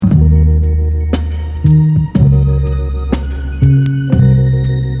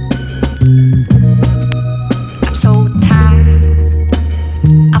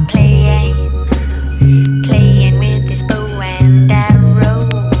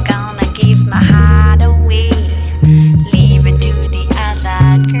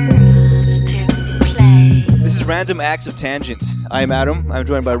Acts of Tangent. I'm Adam. I'm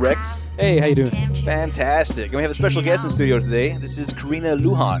joined by Rex. Hey, how you doing? Fantastic. And we have a special guest in the studio today. This is Karina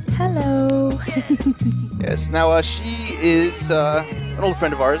Lujan. Hello. Yes. Now, she is an old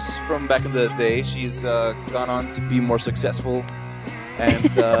friend of ours from back in the day. She's gone on to be more successful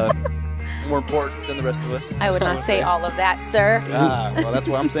and more important than the rest of us. I would not say all of that, sir. Well, that's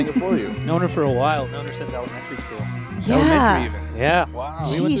why I'm saying it for you. Known her for a while. Known her since elementary school. Yeah. Elementary even. Yeah. Wow.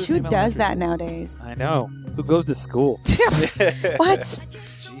 Jeez, who does that nowadays? I know. Who goes to school? What?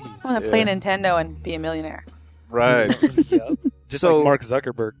 Jeez. I want to play Nintendo and be a millionaire. Right. Yep. Just So- like Mark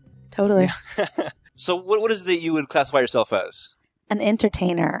Zuckerberg. Totally. So what is it that you would classify yourself as? An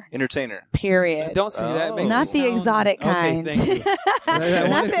entertainer. Entertainer. Period. Don't say that. It makes Not me the sound- exotic kind. Okay, thank you. I Not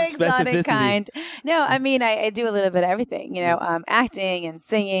wanted the some exotic specificity. kind. No, I mean, I do a little bit of everything, acting and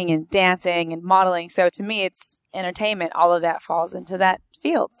singing and dancing and modeling. So to me, it's entertainment. All of that falls into that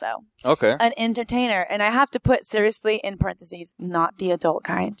field. So Okay. an entertainer. And I have to put seriously in parentheses, not the adult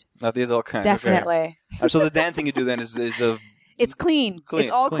kind. Not the adult kind. Definitely. Okay. So the dancing you do then is a It's clean. Clean. It's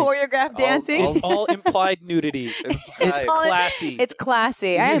all Clean. choreographed dancing. All implied nudity. It's all- classy. It's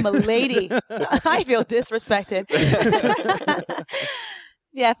classy. I am a lady. I feel disrespected.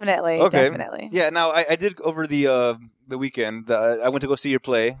 Definitely. Okay. Definitely. Yeah. Now I did over the weekend. I went to go see your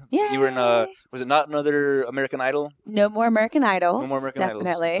play. Yay. You were in was it Not Another American Idol? No More American Idols. No More American Idols.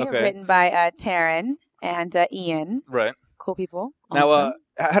 Definitely. Okay. Written by Taryn and Ian. Right. Cool people. Now, Awesome.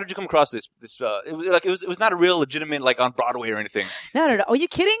 how did you come across this? It was not a real legitimate on Broadway or anything. No. Are you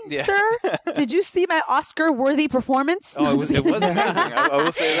kidding, Yeah. sir? Did you see my Oscar-worthy performance? Oh, it was amazing. I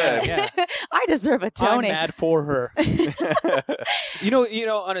will say that. Yeah. I deserve a I'm Tony. mad for her. You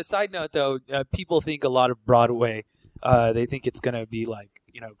know. On a side note, though, people think a lot of Broadway. They think it's going to be like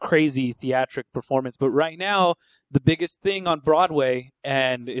crazy theatric performance, but right now the biggest thing on Broadway,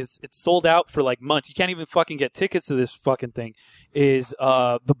 and it's sold out for like months. You can't even fucking get tickets to this fucking thing. Is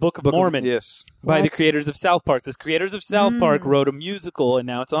the Book of Mormon? Yes. By the What? creators of South Park. The creators of South Park wrote a musical, and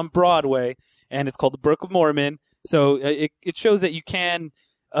now it's on Broadway, and it's called The Book of Mormon. So it shows that you can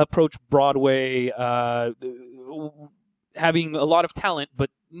approach Broadway having a lot of talent, but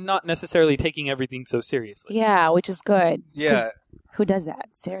not necessarily taking everything so seriously. Yeah, which is good. Yeah. 'Cause who does that?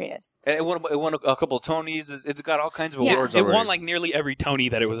 Serious. And it won a couple of Tonys. It's got all kinds of Yeah. awards It already. won like nearly every Tony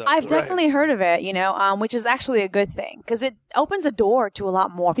that it was up I've for. definitely heard of it, which is actually a good thing because it opens a door to a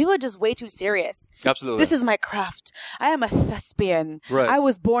lot more. People are just way too serious. Absolutely. This is my craft. I am a thespian. Right. I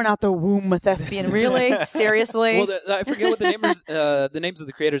was born out the womb a thespian. Really? Seriously? Well, I forget what the names of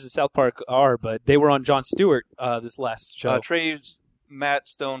the creators of South Park are, but they were on Jon Stewart this last show. Trey, Matt,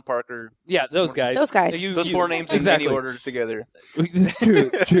 Stone, Parker. Yeah, those guys. Those guys. Those four names exactly. in any order together. It's true.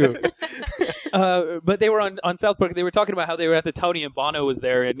 It's true. But they were on South Park. They were talking about how they were at the Tony and Bono was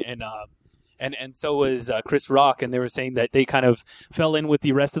there, and so was Chris Rock, and they were saying that they kind of fell in with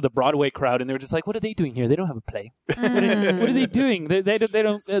the rest of the Broadway crowd, and they were just like, "What are they doing here? They don't have a play. What are they doing? They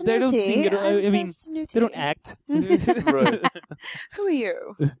don't sing it. I mean, they don't act." Right. Who are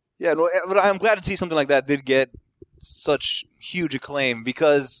you? Yeah, no, but I'm glad to see something like that did get such huge acclaim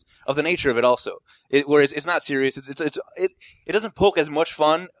because of the nature of it. Also, where it's not serious. It doesn't poke as much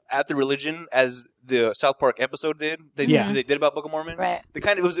fun at the religion as the South Park episode did. They did about Book of Mormon. Right.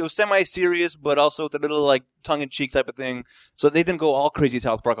 It was semi-serious, but also with a little tongue-in-cheek type of thing. So they didn't go all crazy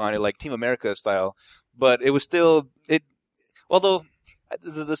South Park on it, like Team America style. But it was still Although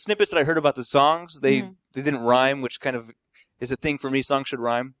the snippets that I heard about the songs, they didn't rhyme, which kind of is a thing for me. Songs should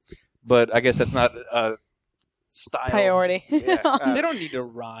rhyme, but I guess that's not style Priority. Yeah. They don't need to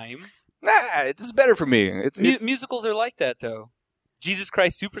rhyme. Nah, it's better for me. Musicals are like that, though. Jesus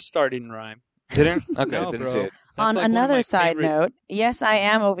Christ Superstar didn't rhyme. Didn't? Okay, No, didn't bro. see it. On That's like one of another my side favorite- note, yes, I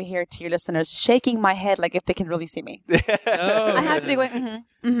am over here to your listeners, shaking my head like if they can really see me. Oh, I have to be going,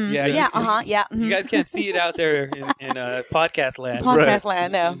 mm-hmm. Yeah, Yeah, you- yeah. You guys can't see it out there in podcast land. Podcast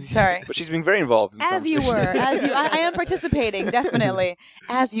land, no. Sorry. But she's being very involved. In the As you were. conversation. I am participating, definitely.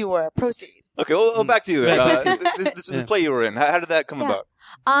 As you were. Proceed. Okay, well, back to you. Right. This play you were in. How did that come Yeah.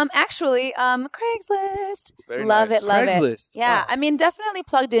 about? Actually, Craigslist. Very Love nice. it, love it. Craigslist. Yeah, Wow. I mean, definitely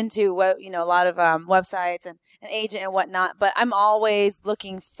plugged into a lot of websites and an agent and whatnot. But I'm always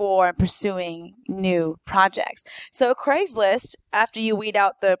looking for and pursuing new projects. So Craigslist, after you weed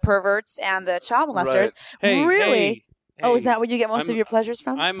out the perverts and the child molesters, Hey, really. hey, Oh, is hey. that where you get most I'm- of your pleasures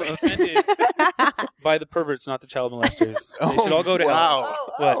from? I'm offended by the perverts, not the child molesters. They should all go to hell. wow.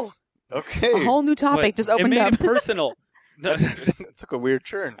 oh, Okay. a whole new topic What? just It opened made up. it personal. No, It took a weird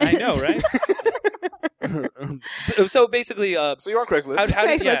turn. I know, right? So basically, So you're on Craigslist. how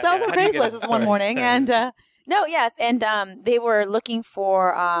Craigslist. yeah, I was on how do you get Craigslist it? this one Sorry, morning, sorry. and No, yes, and they were looking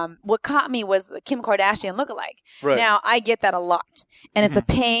for what caught me was the Kim Kardashian lookalike. Right. Now I get that a lot, and it's a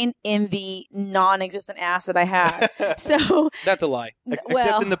pain in the non-existent ass that I have. So That's a lie.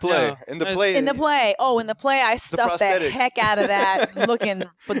 Except in the play. no. In the play. in the play, I stuffed the prosthetics. heck out of that looking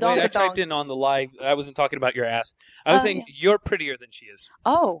Wait, I badonk. typed in on the lie. I wasn't talking about your ass. I was saying you're prettier than she is.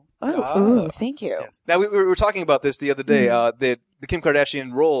 Ooh, thank you. Yes. Now we were talking about this the other day. The Kim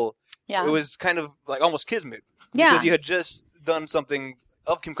Kardashian role. Yeah. It was kind of like almost kismet. Yeah. Because you had just done something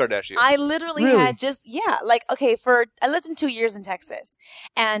of Kim Kardashian. I literally Really? had I lived in 2 years in Texas,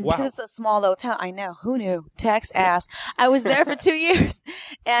 and because it's a small little town, I know, who knew, Tex ass. I was there for 2 years,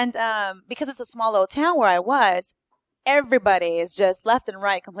 and because it's a small little town where I was, everybody is just left and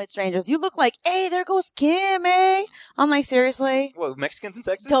right, complete strangers. You look like, hey, there goes Kim, eh? I'm like, seriously? What, Mexicans in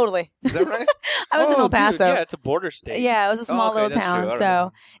Texas? Totally. Is that right? I was in El dude, Paso. yeah, it's a border state. Yeah, it was a small okay, little that's town. true. I So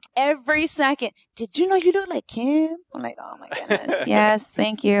remember. every second, did you know you look like Kim? I'm like, oh my goodness. Yes,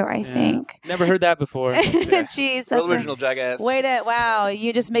 thank you, I think. Never heard that before. Jeez, that's Real original jackass. wow,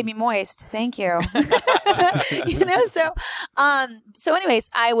 you just made me moist. Thank you. So anyways,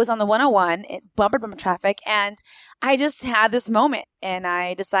 I was on the 101 in bumper traffic, and I just had this moment, and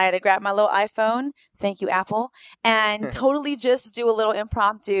I decided to grab my little iPhone. Thank you, Apple, and totally just do a little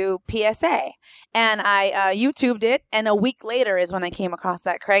impromptu PSA. And I YouTubed it, and a week later is when I came across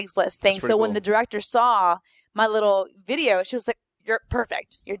that Craigslist thing. That's So pretty when cool. the director saw my little video, she was like, "You're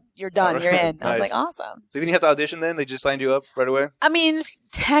perfect. You're done. All You're right. in." I was like, Nice. "Awesome." So you didn't have to audition then? They just signed you up right away? I mean,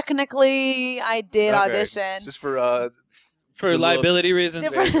 technically, I did Okay. audition. Just for For Good luck. liability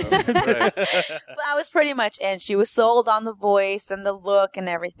reasons. There you go. Right. But I was pretty much in. She was sold on the voice and the look and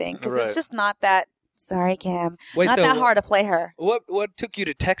everything because Right. it's just not that. Sorry, Kim. Wait, Not so that hard to play her. What took you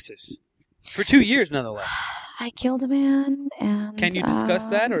to Texas? For 2 years, nonetheless. I killed a man, and Can you discuss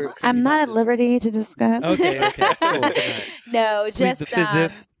that, or can I'm you not not at liberty to discuss. Okay, cool. All right. No, Plead just the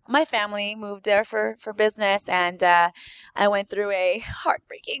fifth. my family moved there for business, and I went through a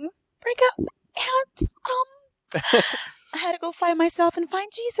heartbreaking breakup, and I had to go find myself and find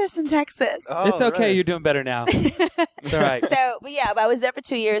Jesus in Texas. Oh, It's okay. right. You're doing better now. It's all right. But I was there for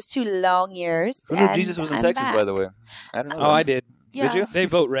 2 years, 2 long years. Who knew and Jesus was in I'm Texas, back. by the way? I don't know. Oh, I did. Yeah. Did you? They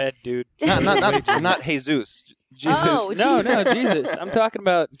vote red, dude. Not Jesus. Jesus. Oh, No, Jesus. Jesus. I'm talking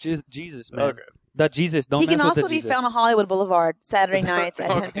about Jesus, man. Okay. The Jesus. Don't He mess can with the also be Jesus. found on Hollywood Boulevard Saturday nights at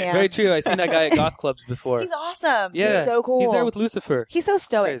 10 p.m. Very true. I've seen that guy at goth clubs before. He's awesome. Yeah. He's so cool. He's there with Lucifer. He's so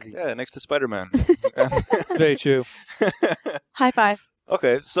stoic. Crazy. Yeah, next to Spider-Man. It's very true. High five.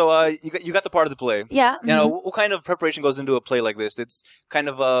 Okay, so you got the part of the play. Yeah. Now, mhm. what kind of preparation goes into a play like this? It's kind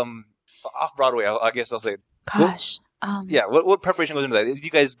of off Broadway, I guess I'll say. Gosh. Yeah, what preparation goes into that? Did you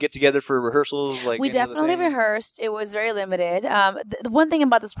guys get together for rehearsals? Like We any of the definitely thing? rehearsed. It was very limited. The one thing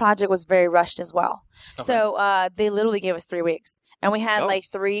about this project was very rushed as well. Okay. So they literally gave us 3 weeks. And we had Oh. like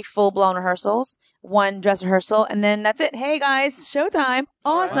 3 full-blown rehearsals, 1 dress rehearsal, and then that's it. Hey, guys, showtime.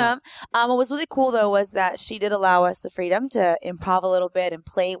 Awesome. What was really cool, though, was that she did allow us the freedom to improv a little bit and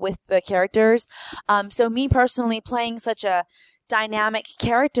play with the characters. So me personally playing such a dynamic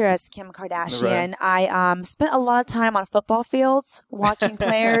character as Kim Kardashian. I spent a lot of time on football fields watching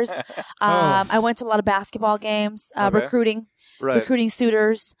players. I went to a lot of basketball games, Okay. recruiting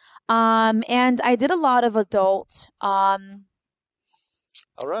suitors. And I did a lot of adult All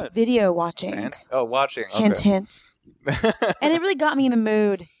right. video watching. Watching. Okay. Hint, hint. And it really got me in the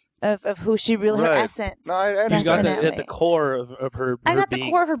mood of who she really, her Right. essence. No, I You understand. got Definitely. at the core of her. I got being. the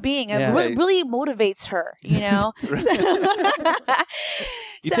core of her being. It Yeah. really motivates her, you know?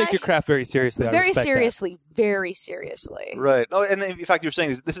 You So take I- your craft very seriously. I very respect that. seriously. Very seriously. Right. Oh, and then, in fact, you were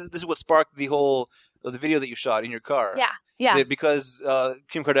saying this is what sparked the whole the video that you shot in your car. Yeah. Yeah. Because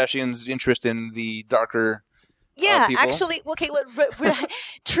Kim Kardashian's interest in the darker. Yeah, people. actually, okay.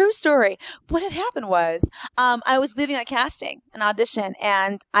 True story. What had happened was, I was leaving a casting, an audition,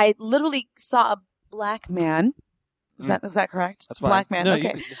 and I literally saw a black man. Is that correct? That's fine. Black man. No,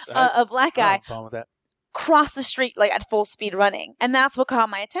 okay. I A black don't have guy a problem with that. cross the street like at full speed running, and that's what caught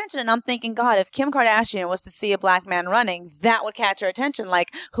my attention. And I'm thinking, God, if Kim Kardashian was to see a black man running, that would catch her attention.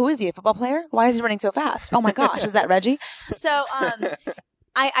 Like, who is he? A football player? Why is he running so fast? Oh my gosh, is that Reggie? So,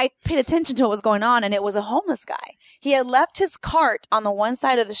 I paid attention to what was going on, and it was a homeless guy. He had left his cart on the one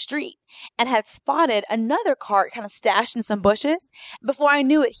side of the street and had spotted another cart kind of stashed in some bushes. Before I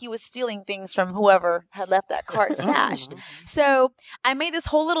knew it, he was stealing things from whoever had left that cart stashed. So I made this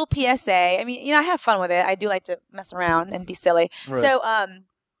whole little PSA. I mean, I have fun with it. I do like to mess around and be silly. Right. So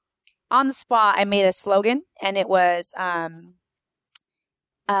on the spot, I made a slogan, and it was,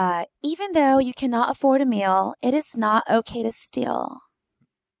 even though you cannot afford a meal, it is not okay to steal.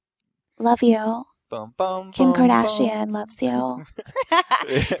 Love you. Bum, bum, Kim bum, Kardashian loves you.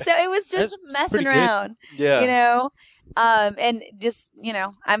 So it was just messing pretty good. around, Yeah. you know. And just, you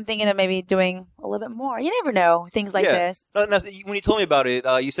know, I'm thinking of maybe doing a little bit more. You never know, things like Yeah. this. No, when you told me about it,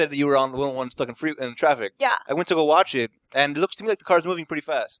 you said that you were on the one stuck in traffic. Yeah. I went to go watch it, and it looks to me like the car's moving pretty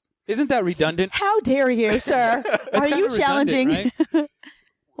fast. Isn't that redundant? How dare you, sir? Are kinda you redundant, challenging? right?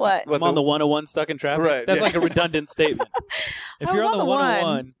 What? What, I'm on the 101 stuck in traffic. Right, That's yeah. like a redundant statement. If I you're was on the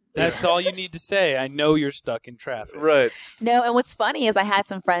 101, that's all you need to say. I know you're stuck in traffic. Right. No, and what's funny is I had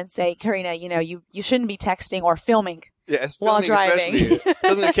some friends say, Karina, you know, you shouldn't be texting or filming. Yeah, it's While filming driving. especially.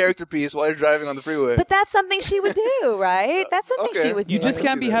 Filming a character piece while you're driving on the freeway. But that's something she would do, right? That's something Okay. she would do. You just I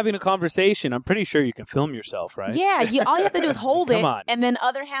can't see be that. having a conversation. I'm pretty sure you can film yourself, right? Yeah, all you have to do is hold Come it on. and then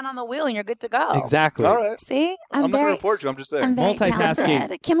other hand on the wheel and you're good to go. Exactly. All right. See? I'm not going very, to report you. I'm just saying. I'm very Multitasking.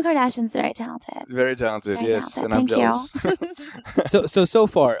 talented. Kim Kardashian's very talented. Very talented, Very yes. talented. And I'm Thank jealous. So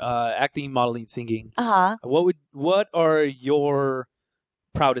far, acting, modeling, singing. Uh-huh. What are your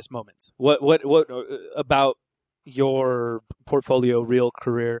proudest moments? What about your portfolio, real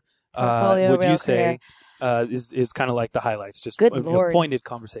career? Portfolio, would real you say is kind of like the highlights? Just Good a Lord. pointed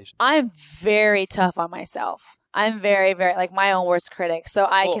conversation. I'm very tough on myself. I'm very, very, like, my own worst critic. So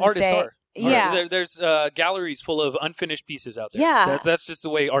I can artists say... are. Yeah. There's galleries full of unfinished pieces out there. Yeah. That's just the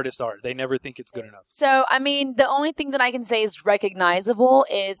way artists are. They never think it's good enough. So, I mean, the only thing that I can say is recognizable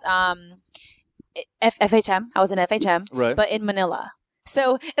is FHM. I was in FHM, Right. but in Manila.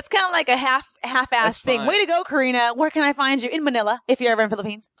 So it's kind of like a half-ass That's thing. fine. Way to go, Karina. Where can I find you? In Manila, if you're ever in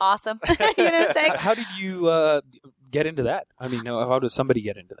Philippines. Awesome. You know what I'm saying? How did you get into that? I mean, how does somebody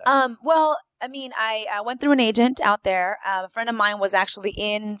get into that? Well, I mean, I went through an agent out there. A friend of mine was actually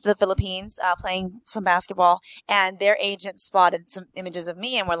in the Philippines playing some basketball, and their agent spotted some images of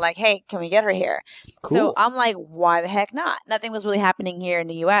me and were like, hey, can we get her here? Cool. So I'm like, why the heck not? Nothing was really happening here in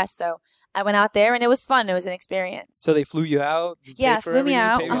the U.S., so I went out there, and it was fun. It was an experience. So they flew you out? You Yeah, paid for flew me everything,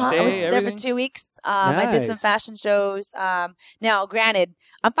 out. paid your I stay, was there everything? for 2 weeks. I did some Nice. fashion shows. Now, granted,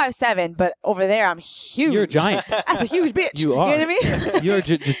 I'm 5'7", but over there, I'm huge. You're a giant. That's a huge bitch. You are. You know what I mean? You're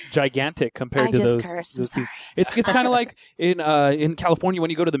just gigantic compared I to just those. cursed. I'm those sorry. people. It's kind of like in California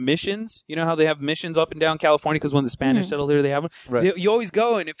when you go to the missions. You know how they have missions up and down California because when the Spanish settled here, they have them. Right. You always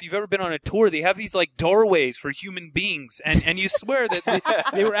go, and if you've ever been on a tour, they have these like doorways for human beings, and you swear that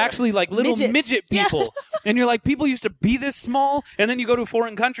they were actually like little Midgets. midget Yeah. people. And you're like, people used to be this small, and then you go to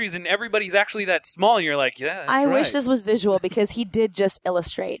foreign countries, and everybody's actually that small, and you're like, yeah, that's I right. wish this was visual because he did just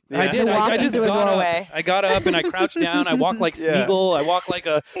illustrate. Yeah. I did. The I walking just through a got doorway. up. I got up and I crouched down. I walked like Yeah. Smeagol. I walked like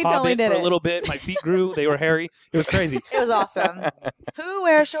a He totally hobbit did for a it. little bit. My feet grew. They were hairy. It was crazy. It was awesome. Who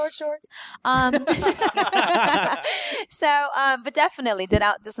wears shorts? But definitely did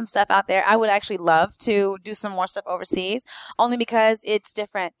some stuff out there. I would actually love to do some more stuff overseas, only because it's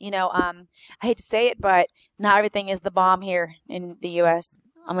different. You know, I hate to say it, but not everything is the bomb here in the U.S.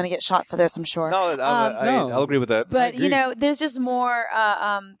 I'm gonna get shot for this, I'm sure. No, no. I'll agree with that. But agree. you know, there's just more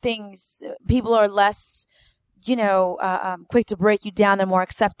things. People are less, quick to break you down. They're more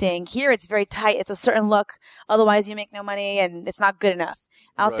accepting. Here, it's very tight. It's a certain look. Otherwise, you make no money, and it's not good enough.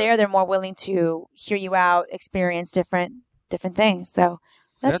 Out Right. there, they're more willing to hear you out, experience different things. So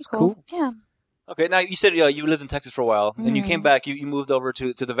that'd That's be cool. cool. Yeah. Okay, now you said you lived in Texas for a while, and you came back. You moved over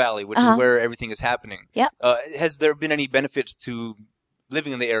to the Valley, which is where everything is happening. Yep. Has there been any benefits to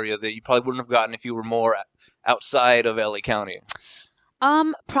living in the area that you probably wouldn't have gotten if you were more outside of LA County?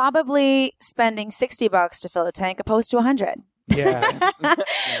 Probably spending $60 to fill a tank opposed to $100. Yeah.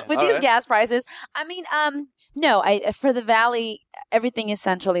 With All these right. gas prices. I mean, no, for the Valley, everything is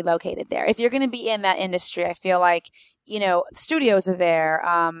centrally located there. If you're going to be in that industry, I feel like, studios are there,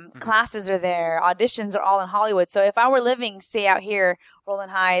 classes are there, auditions are all in Hollywood. So if I were living, say, out here,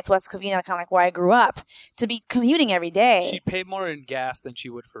 Roland Heights, West Covina, kind of like where I grew up, to be commuting every day. She'd pay more in gas than she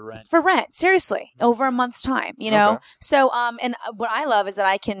would for rent. For rent, seriously, over a month's time, you know? Okay. So, and what I love is that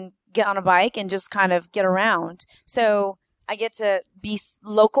I can get on a bike and just kind of get around. So I get to be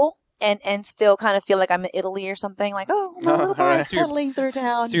local and still kind of feel like I'm in Italy or something. Like, oh, my little All bike right. pedaling through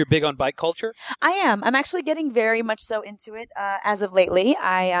town. So you're big on bike culture? I am. I'm actually getting very much so into it as of lately.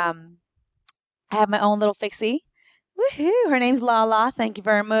 I have my own little fixie. Woohoo! Her name's Lala. Thank you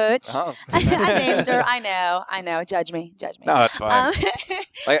very much. Oh. I named her. I know. Judge me. No, that's fine. Um,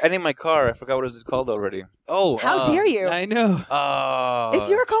 I named my car. I forgot what it was called already. Oh, how dare you? I know. It's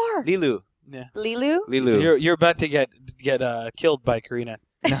your car. Lilu. Yeah. Lilu? You're about to get killed by Karina.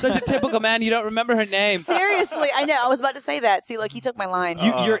 Such a typical man. You don't remember her name. Seriously, I know. I was about to say that. See, look, he took my line.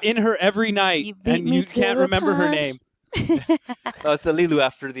 You're in her every night, You beat and me you to can't a remember her punch. name. It's the Lilu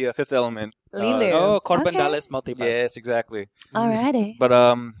after the Fifth Element. Lilu. Oh, Okay. Corbandales Multibus. Yes, exactly. Alrighty. But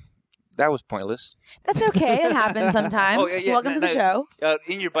That was pointless. That's okay. It happens sometimes. Oh, yeah, Welcome to the show.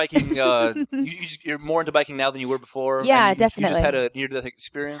 In your biking, you're more into biking now than you were before. Yeah, and definitely. You just had a near-death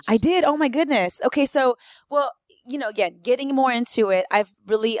experience. I did. Oh my goodness. Okay, so again, getting more into it, I've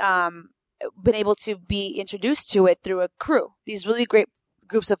really been able to be introduced to it through a crew. These really great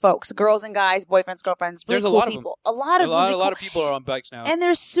groups of folks, girls and guys, boyfriends, girlfriends, really There's cool a lot people. Of them. A lot of people are on bikes now. And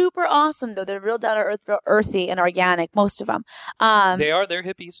they're super awesome, though. They're real down to earth, real earthy and organic, most of them. They're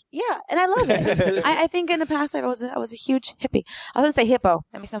hippies. Yeah, and I love it. I think in the past life I was a huge hippie. I was going to say hippo.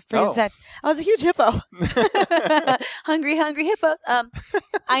 That makes no freaking sense. I was a huge hippo. hungry hippos.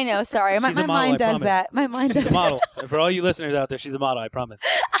 I know, sorry. My mind does that. My mind does She's a model. For all you listeners out there, she's a model, I promise.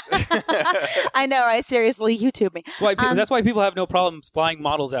 I know, right? Seriously, YouTube me. That's why people have no problems flying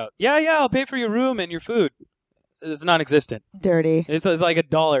models out. Yeah, I'll pay for your room and your food. It's non-existent. Dirty. It's like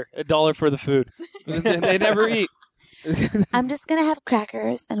 $1 for the food. They never eat. I'm just going to have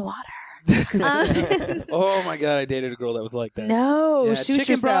crackers and water. Oh my God, I dated a girl that was like that. No, yeah, shoot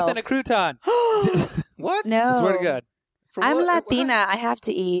chicken yourself. broth and a crouton. What? No. I swear to God. I'm Latina. I have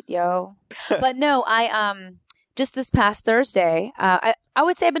to eat, yo. But no, I just this past Thursday, I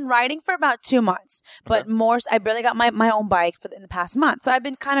would say I've been riding for about 2 months, but I barely got my own bike in the past month. So I've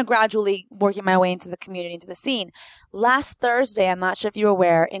been kind of gradually working my way into the community, into the scene. Last Thursday, I'm not sure if you're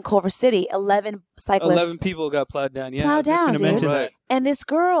aware, in Culver City, 11 cyclists. 11 people got plowed down. Yeah, plowed down, dude. That. And this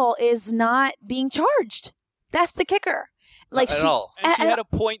girl is not being charged. That's the kicker. Like not at all. And she had a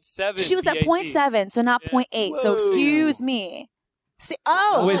 0.7. She was PAC. at 0.7, so not 0.8. So excuse me. See,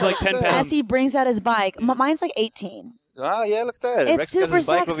 weighs like 10 pounds. As he brings out his bike, mine's like 18. Oh, yeah, look at that. It's Rex super got his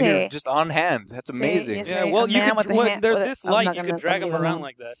bike sexy. over here just on hand. That's amazing. See, Yeah, well, they're this light. You can can drag them around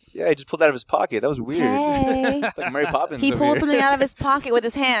like that. Yeah, he just pulled that out of his pocket. That was weird. Hey. It's like Mary Poppins. He over pulled here. something out of his pocket with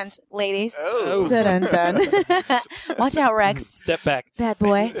his hand, ladies. Oh. Dun dun. Watch out, Rex. Step back. Bad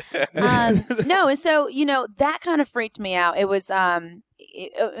boy. No, and so, that kind of freaked me out. It was a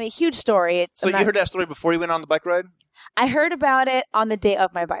huge story. So you heard that story before you went on the bike ride? I heard about it on the day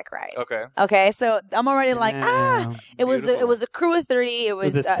of my bike ride. Okay, so I'm already like, it was a crew of 30. It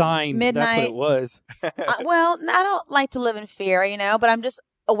was a sign. Midnight. That's what it was. Well, I don't like to live in fear, but I'm just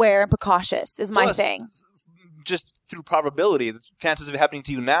aware and precautious is my thing. Just through probability, the chances of it happening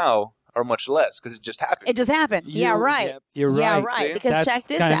to you now are much less because it just happened. It just happened. Yeah, right. You're right. Yeah, right. See? Because That's check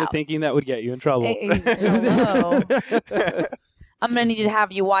this kind out. of thinking that would get you in trouble. Hello. I'm going to need to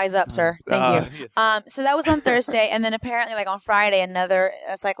have you wise up, sir. Thank you. So that was on Thursday, and then apparently, like on Friday, another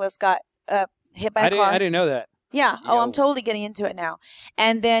cyclist got hit by a car. I didn't know that. Yeah. Oh, I'm totally getting into it now.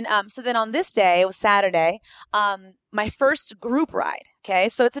 And then, so then on this day, it was Saturday, my first group ride. Okay.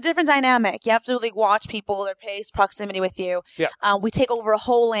 So it's a different dynamic. You have to like watch people, their pace, proximity with you. Yeah. We take over a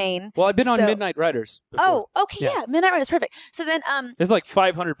whole lane. Well, I've been on Midnight Riders before. Oh, okay. Yeah. Midnight Riders. Perfect. So then, there's like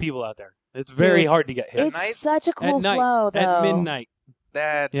 500 people out there. It's very hard to get hit. It's such a cool at night, flow, though. At midnight.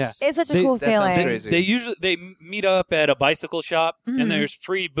 It's such a cool that sounds feeling. crazy. They meet up at a bicycle shop and there's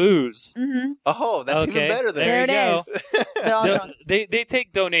free booze. Mm-hmm. Oh, that's even better than there it go. is. They're all drunk. They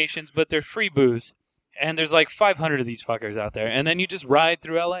take donations, but they're free booze. And there's like 500 of these fuckers out there. And then you just ride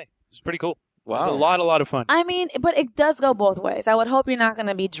through LA. It's pretty cool. Wow. It's a lot of fun. I mean, but it does go both ways. I would hope you're not going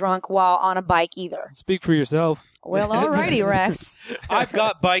to be drunk while on a bike either. Speak for yourself. Well, alrighty, Rex. I've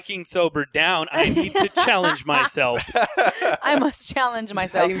got biking sober down. I need to challenge myself. I must challenge I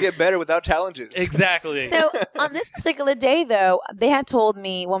myself. can get better without challenges. Exactly. So on this particular day, though, they had told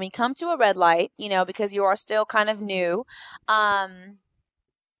me when we come to a red light, because you are still kind of new,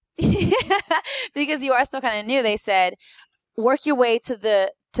 they said, work your way to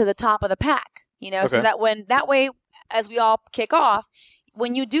the top of the pack, so that way, as we all kick off,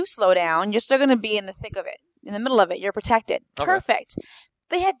 when you do slow down, you're still going to be in the thick of it, in the middle of it. You're protected. Okay. Perfect.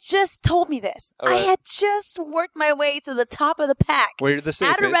 They had just told me this. Right. I had just worked my way to the top of the pack. Where you're the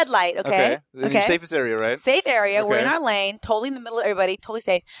safest. At a red light, okay? The safest area, right? Safe area. Okay. We're in our lane, totally in the middle of everybody, totally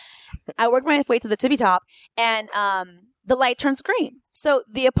safe. I worked my way to the tippy top, and the light turns green. So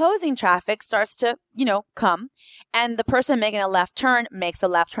the opposing traffic starts to, come, and the person making a left turn makes a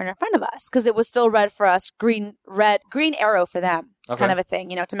left turn in front of us because it was still red for us, green arrow for them, kind of a thing,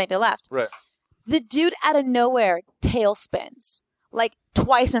 to make their left. Right. The dude out of nowhere tail spins like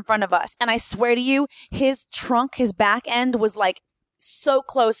twice in front of us, and I swear to you, his back end was like so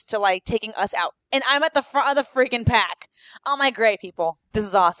close to like taking us out, and I'm at the front of the freaking pack. Oh my great people, this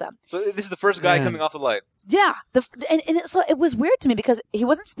is awesome. So this is the first guy coming off the light. Yeah, so it was weird to me because he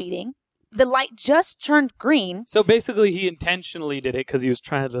wasn't speeding. The light just turned green. So basically, he intentionally did it because he was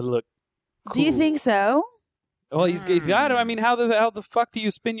trying to look cool. Do you think so? Well, he's got to. I mean, how the fuck do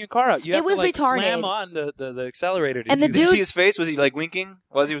you spin your car out? You have It was to, like, retarded. slam on the accelerator. And the Did you dude- see his face? Was he like winking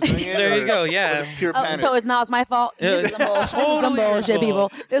while he was doing it? There you or go. Was it Yeah. pure Oh, panic? so it's not my fault. Yeah, This is some bullshit. This is some totally your bullshit,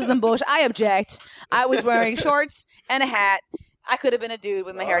 fault. people. This is some bullshit. I object. I was wearing shorts and a hat. I could have been a dude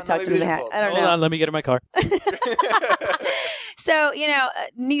with my hair no, tucked maybe into the it is hat. your fault. I don't Hold know. on, let me get in my car. So,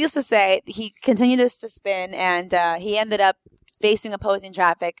 needless to say, he continued to spin, and he ended up facing opposing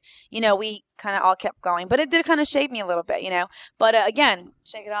traffic. We kind of all kept going, but it did kind of shake me a little bit, But again,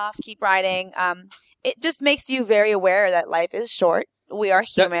 shake it off, keep riding. It just makes you very aware that life is short. We are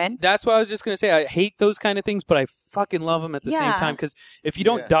human. That's what I was just going to say. I hate those kind of things, but I fucking love them at the same Yeah. time. Because if you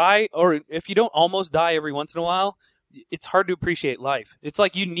don't Yeah. die, or if you don't almost die every once in a while, it's hard to appreciate life. It's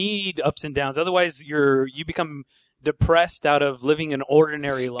like you need ups and downs. Otherwise, you become depressed out of living an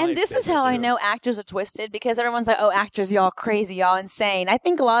ordinary life. And this is how I know actors are twisted, because everyone's like, oh, actors, y'all crazy, y'all insane. I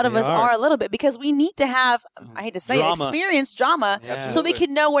think a lot of They us are. are a little bit, because we need to have, I hate to say it, Drama. experience drama Yeah. so we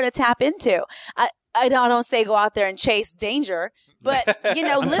can know where to tap into. I don't say go out there and chase danger, but, I'm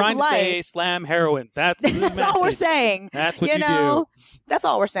live trying life. to say slam heroin. That's the That's all we're message. saying. That's what you you know, do. that's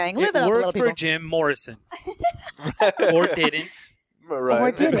all we're saying. Live it, up a worked little, for people. Jim Morrison. Or didn't. Right.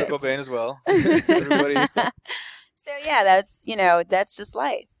 Or did Kurt it. Cobain as well. Everybody. So yeah, that's just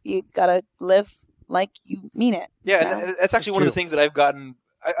life. You gotta live like you mean it. Yeah, So. and that's actually one of the things that I've gotten.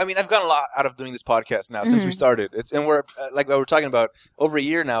 I mean, I've gotten a lot out of doing this podcast now since we started. And we're like we were talking about over a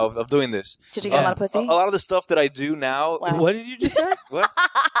year now of doing this. Did you get a lot of pussy? A lot of the stuff that I do now. Wow. What did you just say? What?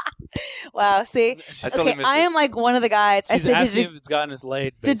 Wow. See, I totally okay, missed I it. am like one of the guys. She's I said, asking if it's gotten us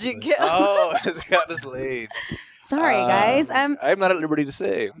laid. did you basically. get? Oh, it's got us laid. Sorry, guys. I'm not at liberty to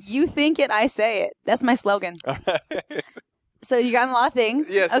say. You think it, I say it. That's my slogan. All right. So you got a lot of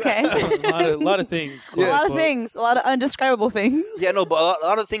things. Yes. Okay. a lot of things. A lot of things. A lot of undescribable things. Yeah, no, but a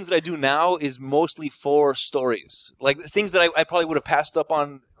lot of the things that I do now is mostly for stories. Like things that I probably would have passed up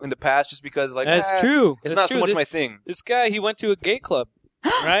on in the past just because, like, That's true. It's That's not true. so much This- my thing. This guy, he went to a gay club,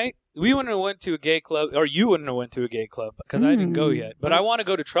 right? We wouldn't have went to a gay club, or you wouldn't have went to a gay club, because I didn't go yet. But I want to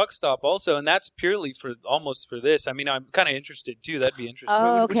go to Truck Stop also, and that's purely almost for this. I mean, I'm kind of interested too. That'd be interesting.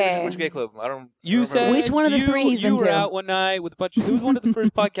 Oh, Which okay. gay club? I don't. You I don't said remember. Which one of the three he's been you were to? out one night with a bunch. It was one of the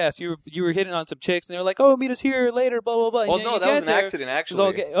first podcasts. You were hitting on some chicks, and they were like, "Oh, meet us here later." Blah blah blah. Well, And no, you that get was an there, accident. it was Actually,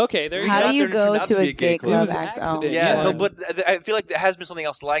 all gay. Okay, there you How go. do you It turned go out to to a be a gay gay club. It club? was an Axe? Oh. accident. Yeah, Yeah. no, but I feel like there has been something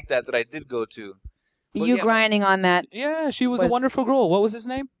else like that I did go to. But You yeah. grinding on that. Yeah, she was a Was- wonderful girl. What was his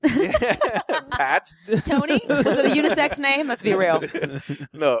name? Pat? Tony? Was it a unisex name? Let's be real.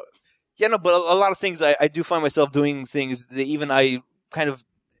 No. Yeah, no, but a lot of things I do find myself doing things that even I kind of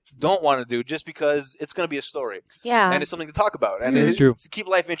don't want to do just because it's going to be a story Yeah. and it's something to talk about and It's true. to keep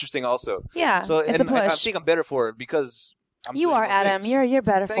life interesting also. Yeah. So it's a and I push. think I'm better for it because I'm You doing are, those Adam. things. You're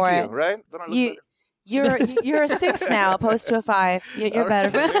better Thank for you, it. right? Don't I look You- better? You're a 6 now, opposed to a 5. You're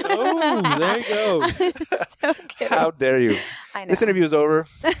better. Oh, there you go. So kidding. How dare you? I know. This interview is over.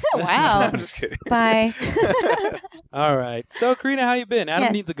 Wow. I'm just kidding. Bye. All right. So, Karina, how you been? Adam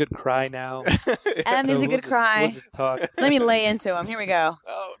Yes. needs a good cry now. Adam needs So a good we'll cry. We'll just talk. Let me lay into him. Here we go.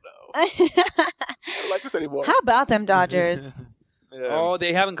 Oh no, I don't like this anymore. How about them Dodgers? Yeah. Oh,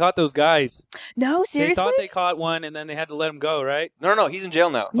 they haven't caught those guys. No, They seriously? thought they caught one, and then they had to let him go, right? No, he's in jail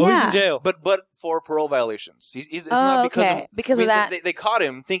now. Oh, he's Yeah. in jail. But for parole violations. He's it's Oh, not because okay. of, Because I of mean, that. They caught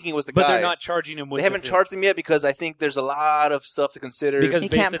him thinking it was the But guy. they're not charging him with They haven't the- charged him yet because I think there's a lot of stuff to consider. Because You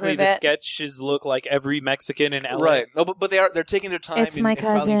can't basically prove the it. sketches look like every Mexican in LA. Right. No, but they're taking their time It's in, my in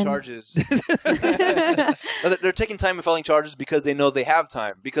filing cousin. charges. No, they're taking time in filing charges because they know they have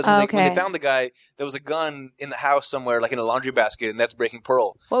time. Because when, when Okay. they found the guy, there was a gun in the house somewhere, like in a laundry basket, and that's breaking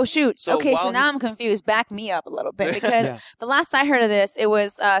parole. Whoa, shoot. So Okay, while so now he's- I'm confused. Back me up a little bit because Yeah. the last I heard of this, it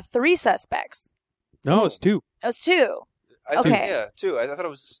was 3 suspects. No, it's two. It was 2. I Okay. think, yeah, too. I thought it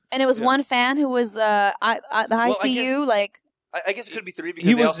was. And it was Yeah. one fan who was the ICU, like... I guess it could be 3 because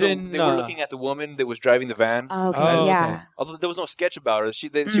He they, was also, in, they were looking at the woman that was driving the van. Okay, Oh, yeah. okay. Although there was no sketch about her, she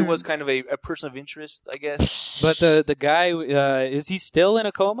Mm. was kind of a person of interest, I guess. But the guy, is he still in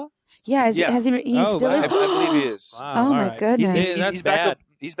a coma? Yeah, Yeah. has he Oh, still wow. is? I believe he is. Wow, Oh, all my right. goodness. Hey, that's He's back bad. up.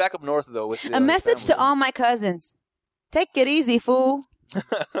 He's back up north though. With A message to all my cousins. Take it easy, fool.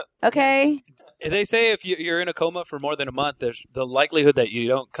 Okay? They say if you're in a coma for more than a month, there's the likelihood that you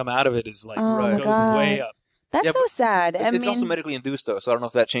don't come out of it is like Oh, my goes God. way up. That's Yeah, so sad. I It's mean, also medically induced though, so I don't know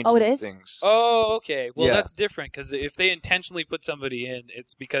if that changes Oh, it is? things. Oh, okay. Well, Yeah. that's different because if they intentionally put somebody in,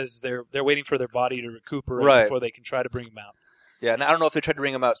 it's because they're waiting for their body to recuperate Right. before they can try to bring them out. Yeah, and I don't know if they tried to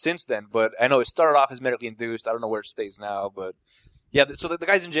bring him out since then, but I know it started off as medically induced. I don't know where it stays now, but yeah. So the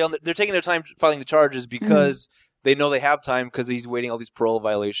guy's in jail. And they're taking their time filing the charges because they know they have time because he's waiting all these parole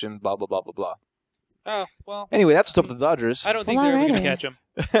violation, blah blah blah blah blah. Oh well. Anyway, that's what's up with the Dodgers. I don't think Well, they're ever going to alrighty. catch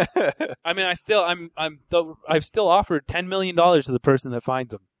him. I mean, I've still offered $10 million to the person that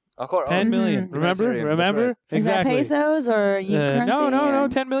finds him. Of course. 10 million. Mhm. Remember? Humanitarian, Remember? that's Is that Exactly. pesos or you currency? No, or-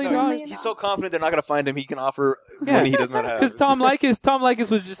 $10 million. $10 million. He's so confident they're not going to find him. He can offer Yeah. money he does not have. Because Tom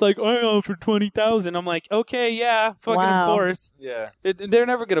Likas was just like, I offered 20,000. I'm like, okay, yeah, fucking Wow. of course. Yeah. They're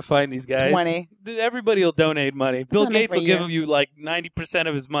never gonna find these guys. 20. Everybody will donate money. Bill not meant Gates for will give you. you like 90%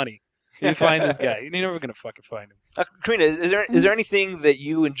 of his money. You find this guy. You're never gonna fucking find him. Karina, is there anything that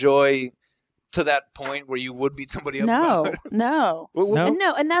you enjoy to that point where you would beat somebody up? No, about? no. No?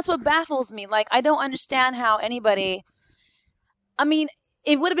 No, and that's what baffles me. Like, I don't understand how anybody. I mean,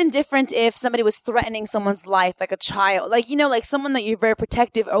 it would have been different if somebody was threatening someone's life, like a child, like like someone that you're very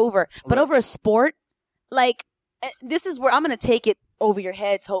protective over. But Right. over a sport, like this is where I'm going to take it over your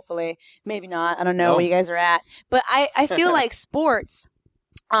heads. Hopefully, maybe not. I don't know No. where you guys are at, but I feel like sports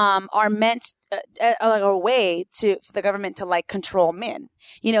are meant like a way for the government to like control men.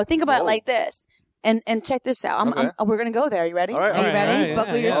 Think about it Whoa. like this. And check this out. Okay. We're gonna go there. You ready? All right, Are you all right, ready? all right,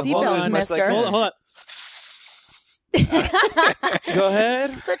 Buckle yeah, your yeah. Hold seatbelts, on, mister. Hold on. Go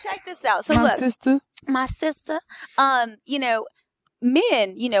ahead. So check this out. So My look, sister. my sister,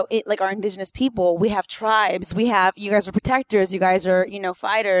 men, like our indigenous people, we have tribes. You guys are protectors. You guys are,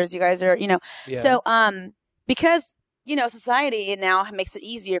 fighters. You guys are, Yeah. So, because, society now makes it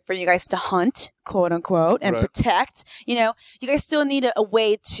easier for you guys to hunt, quote unquote, and Right. protect, you guys still need a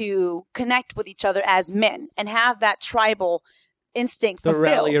way to connect with each other as men and have that tribal instinct the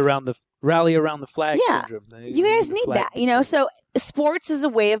fulfilled. rally around the flag Yeah. syndrome. You guys need flag that, So sports is a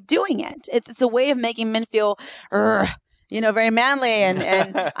way of doing it. It's a way of making men feel, very manly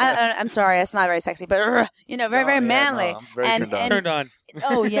and I'm sorry, it's not very sexy, but very No, very yeah, manly. no, I'm very and, turned on. and Turned on.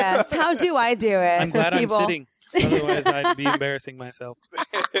 oh yes, how do I do it? I'm glad people? I'm sitting. Otherwise, I'd be embarrassing myself.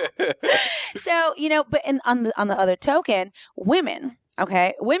 So but on the other token, women.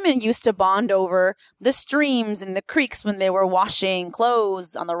 Okay, women used to bond over the streams and the creeks when they were washing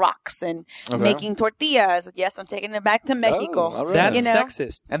clothes on the rocks and Okay. making tortillas. Yes, I'm taking it back to Mexico. Oh, all right. That's You know?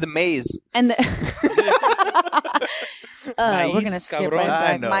 sexist. And the maze. And the we're Maíz, gonna skip cabrón. right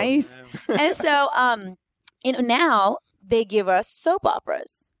I back. know. Maíz. And so, now they give us soap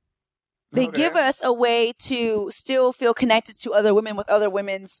operas. They Okay. give us a way to still feel connected to other women with other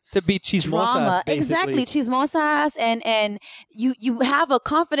women's To be chismosas, drama. basically. Exactly, chismosas, and you have a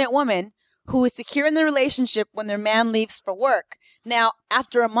confident woman who is secure in the relationship when their man leaves for work. Now,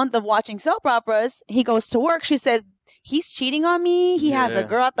 after a month of watching soap operas, he goes to work. She says, he's cheating on me. He has a Yeah.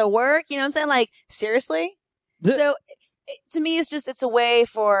 girl at the work. You know what I'm saying? Like, seriously? So, to me, it's a way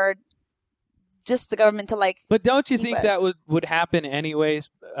for just the government to like. But don't you keep think us. that would happen anyways?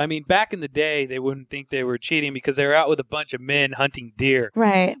 I mean, back in the day, they wouldn't think they were cheating because they were out with a bunch of men hunting deer.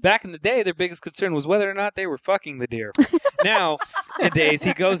 Right. Back in the day, their biggest concern was whether or not they were fucking the deer. Nowadays,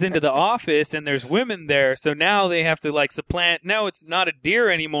 he goes into the office and there's women there, so now they have to like supplant. Now it's not a deer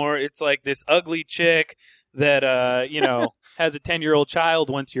anymore. It's like this ugly chick that has a 10-year-old child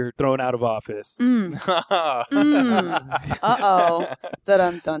once you're thrown out of office. Uh-oh.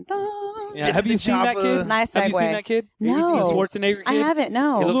 Dun-dun-dun-dun. Yeah, It's have you the seen that Java- kid? Nice Have you seen segue. that kid? No. The Schwarzenegger kid? I haven't,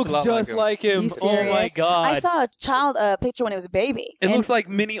 no. He It looks looks a lot just like like him. You Oh my serious? god! I saw a child picture when he was a baby. It and looks like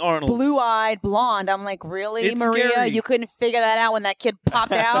Mini Arnold, blue-eyed, blonde. I'm like, really, It's Maria? scary. You couldn't figure that out when that kid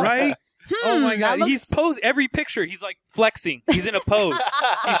popped out? right? Oh my that god! He's looks- posed every picture. He's like flexing. He's in a pose.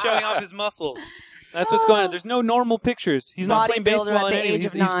 He's showing off his muscles. That's what's going on. There's no normal pictures. He's not playing Bodybuilder baseball at in the any. age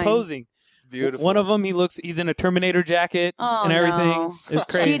of He's 9. posing. Beautiful. One of them, he's in a Terminator jacket Oh, and everything. no. It's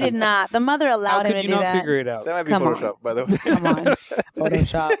crazy. She did not. The mother How allowed him could to you do not that. figure it out? That might be Come on. Photoshop, by the way. Come on.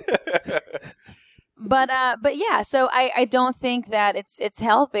 Photoshop. But yeah, so I don't think that it's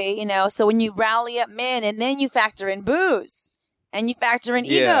healthy, So when you rally up men and then you factor in booze and you factor in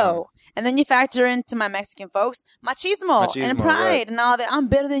ego and then you factor into my Mexican folks machismo and pride right. and all that. I'm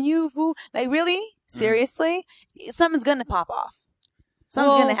better than you, fool. Like really, seriously, something's gonna pop off.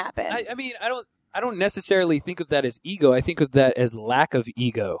 Something's gonna happen. I mean, I don't necessarily think of that as ego. I think of that as lack of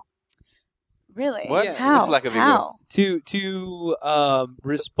ego. Really? What? Yeah. How? What's lack of ego? How? To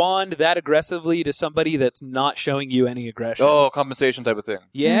respond that aggressively to somebody that's not showing you any aggression. Oh, compensation type of thing.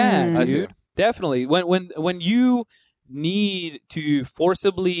 Yeah, Mm. I see. dude. Definitely. When you need to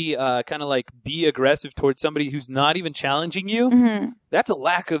forcibly kind of like be aggressive towards somebody who's not even challenging you, Mm-hmm. that's a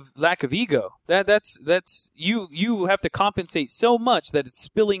lack of ego. That's you have to compensate so much that it's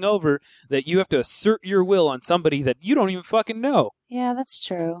spilling over that you have to assert your will on somebody that you don't even fucking know. Yeah, that's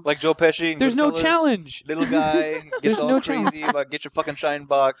true. Like Joe Pesci. in There's no Goodfellas, challenge. Little guy gets There's all no crazy about get your fucking shine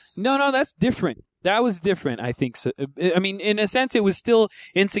box. No, that's different. That was different, I think. So, I mean, in a sense, it was still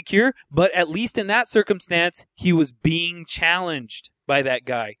insecure, but at least in that circumstance, he was being challenged by that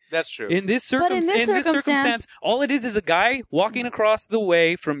guy. That's true. In this, in this circumstance, all it is a guy walking across the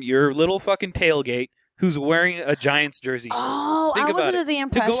way from your little fucking tailgate who's wearing a Giants jersey. Oh, Think I was about under the To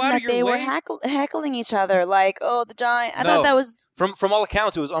impression go out that of your they were way- heckling each other. Like, oh, the Giant. I No. thought that was... From all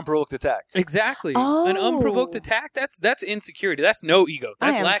accounts, it was unprovoked attack. Exactly. Oh. An unprovoked attack, that's insecurity. That's no ego.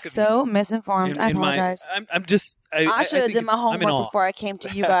 That's I am lack of so misinformed. I in my- apologize. I'm just... I should have think did my it's- I'm in homework awe. before I came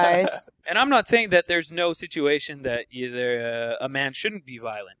to you guys. And I'm not saying that there's no situation that either a man shouldn't be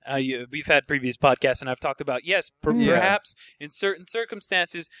violent. We've had previous podcasts, and I've talked about, yes, Yeah. perhaps in certain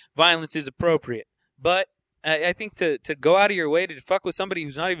circumstances, violence is appropriate. But I think to go out of your way to fuck with somebody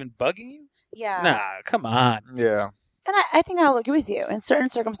who's not even bugging you? Yeah. Nah, come on. Yeah. And I think I'll agree with you. In certain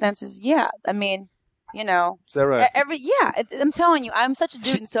circumstances, yeah. I mean, you know. Is that right? I'm telling you, I'm such a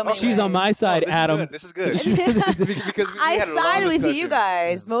dude in so many ways. She's on my side, This is good. because we I had a long side with discussion. you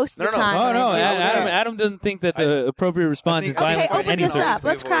guys most of the No, no. time. Oh, when no. I deal with it. Adam doesn't think that the appropriate response is think- Okay, violence in open any this up. circumstance.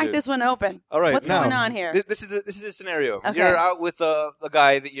 Let's crack this one open. All right. What's now, going on here? This is a scenario. Okay. You're out with a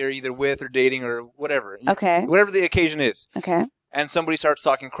guy that you're either with or dating or whatever. Okay. Whatever the occasion is, Okay. and somebody starts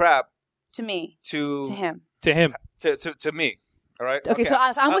talking crap To me. to To him. To him. to me. All right. Okay, so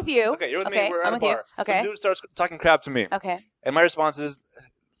I'm with you. Okay, you're with Okay, me. We're at I'm a with you. bar. Okay. Some dude starts talking crap to me, Okay. and my response is,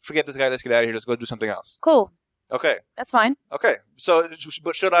 "Forget this guy. Let's get out of here. Let's go do something else." Cool. Okay. That's fine. Okay. So,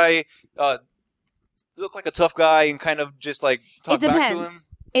 but should I look like a tough guy and kind of just like talk It back to him? depends.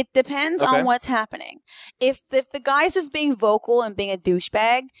 It depends Okay. on what's happening. If the guy's just being vocal and being a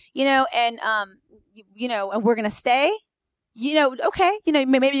douchebag, and and we're gonna stay, okay,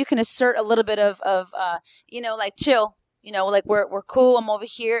 maybe you can assert a little bit of like chill. Like we're cool. I'm over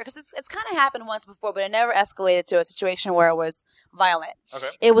here because it's kind of happened once before, but it never escalated to a situation where it was violent. Okay.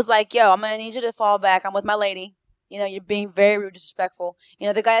 It was like, yo, I'm gonna need you to fall back. I'm with my lady. You're being very rude, disrespectful.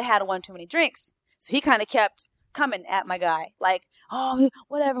 The guy had one too many drinks, so he kind of kept coming at my guy, like, oh,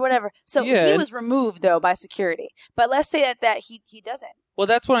 whatever. So Yeah, he and- was removed though by security. But let's say that he doesn't. Well,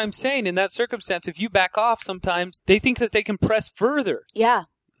 that's what I'm saying. In that circumstance, if you back off sometimes, they think that they can press further. Yeah.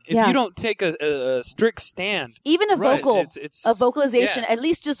 If Yeah. you don't take a strict stand. Even a Right. vocal. It's A vocalization, at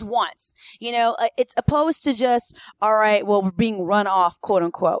least just once. It's opposed to just, all right, well, we're being run off, quote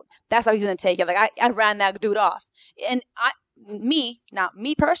unquote. That's how he's going to take it. Like, I ran that dude off. And me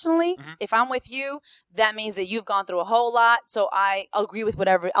personally, Mhm. if I'm with you, that means that you've gone through a whole lot. So I agree with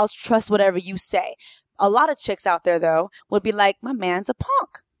I'll trust whatever you say. A lot of chicks out there, though, would be like, my man's a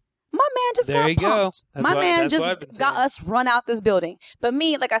punk. My man just There got you go. punked. That's My what- man that's just what I've been got saying. us run out this building. But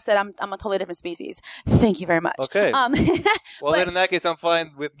me, like I said, I'm a totally different species. Thank you very much. Okay. Well, Well, then in that case, I'm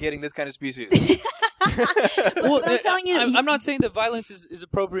fine with getting this kind of species. but I'm telling you, I'm not saying that violence is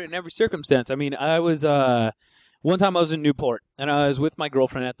appropriate in every circumstance. I mean, I was one time I was in Newport, and I was with my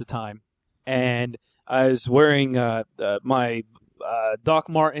girlfriend at the time, and I was wearing my Doc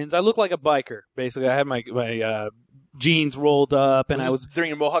Martens. I looked like a biker, basically. I had my jeans rolled up, and Was I this was during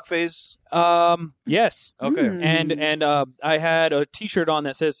your Mohawk phase. yes, Okay. Mm. and I had a T-shirt on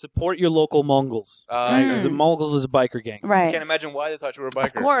that says "Support your local Mongols." Because the Mongols is a biker gang. I right. can't imagine why they thought you were a biker.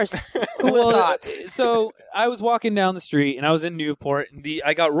 Of course. Who would have thought? So I was walking down the street, and I was in Newport, and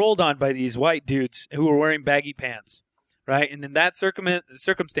I got rolled on by these white dudes who were wearing baggy pants, right? And in that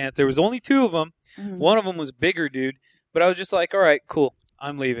circumstance, there was only two of them. Mhm. One of them was a bigger dude, but I was just like, all right, cool,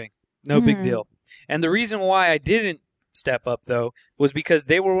 I'm leaving. No big Mhm. deal. And the reason why I didn't step up, though, was because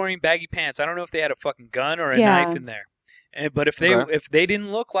they were wearing baggy pants. I don't know if they had a fucking gun or a Yeah. knife in there. But if they Okay. if they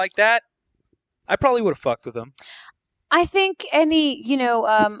didn't look like that, I probably would have fucked with them. I think any,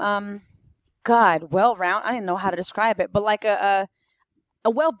 well-rounded, I didn't know how to describe it, but like a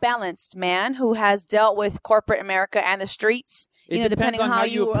well-balanced man who has dealt with corporate America and the streets, It depending depends on on how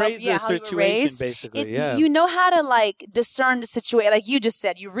you appraise the how you were situation, raised. basically. Yeah. You know how to like discern the situation. Like you just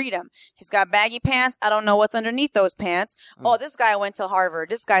said, you read him. He's got baggy pants. I don't know what's underneath those pants. Oh, this guy went to Harvard.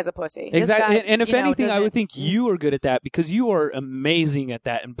 This guy's a pussy. This Exactly. guy, And if anything, I would doesn't- think you are good at that because you are amazing at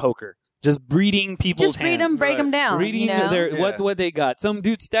that in poker. Just reading people's just read hands. them, break them down. Reading you know? what they got. Some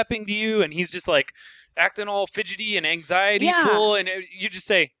dude stepping to you and he's just like acting all fidgety and anxiety Yeah. full, and you just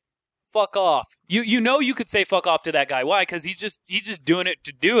say, "Fuck off." You could say "fuck off" to that guy. Why? Because he's just doing it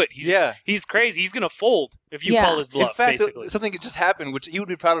to do it. He's crazy. He's gonna fold if you Yeah. call his bluff. In fact, basically. something just happened, which he would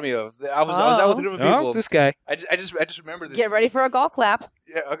be proud of me of. I was out with a group of people. Oh, this guy. I just remember this. Get ready for a golf clap.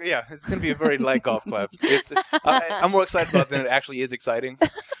 Yeah, okay, yeah. It's going to be a very light golf clap. I'm more excited about it than it actually is exciting.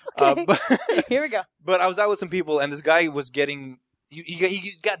 Okay. But Here we go. I was out with some people, and this guy was getting.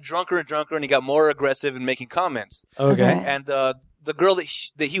 He got drunker and drunker, and he got more aggressive in making comments. Okay. Okay. And the girl that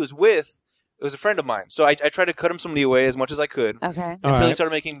he was with It was a friend of mine. So I tried to cut him some leeway as much as I could Okay. until he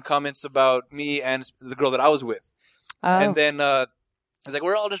started making comments about me and the girl that I was with. Oh. And then he's like,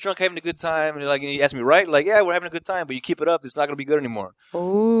 we're all just drunk having a good time. And he asked me, right? Like, yeah, we're having a good time, but you keep it up, it's not going to be good anymore.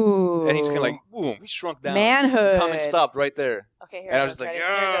 Ooh. And he just kind of like, boom, he shrunk down. Manhood. The comment stopped right there. Okay, here And I it was goes. just like, Ready? Here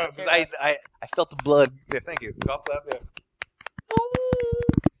yeah, it goes, here because it goes. I felt the blood. Yeah, thank you. Golf clap, yeah.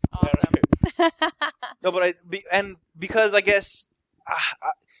 Awesome. No, but because I guess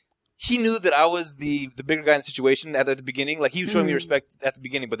he knew that I was the bigger guy in the situation at the beginning. Like, he was showing me respect at the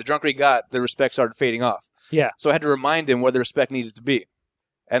beginning, but the drunker he got, the respect started fading off. Yeah. So I had to remind him where the respect needed to be.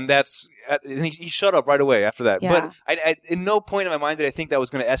 And he shut up right away after that. Yeah. But I in no point in my mind did I think that was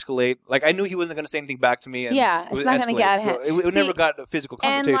going to escalate. Like, I knew he wasn't going to say anything back to me. And Yeah, it it's would not gonna escalate. get out of So hand. it never got a physical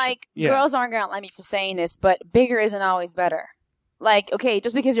And confrontation. Yeah. girls aren't gonna like me for saying this, but bigger isn't always better. Like, okay,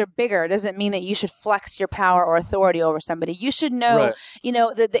 just because you're bigger doesn't mean that you should flex your power or authority over somebody. You should know, Right.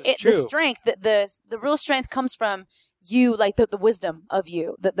 the true. strength. The real strength comes from you, like the wisdom of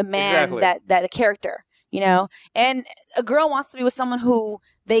you, the man, Exactly. that the character. And a girl wants to be with someone who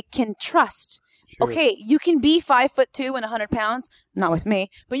they can trust. True. Okay, you can be 5'2" and 100 pounds. Not with me,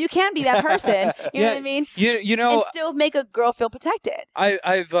 but you can be that person. You know what I mean? You know, And still make a girl feel protected.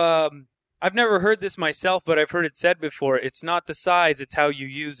 I've never heard this myself, but I've heard it said before. It's not the size; it's how you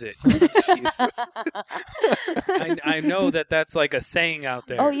use it. Jesus. I know that's like a saying out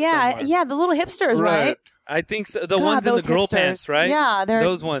there. Oh yeah, somewhere. yeah, the little hipsters, right? I think so. The God, ones in the those girl hipsters. pants, right? Yeah,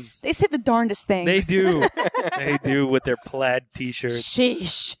 those ones. They say the darndest things. They do. They do with their plaid T-shirts.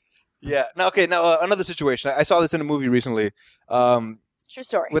 Sheesh. Yeah. Now, another situation. I saw this in a movie recently True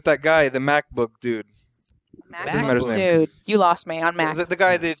story. with that guy, the MacBook dude. Doesn't matter his name. Dude, you lost me on Mac. The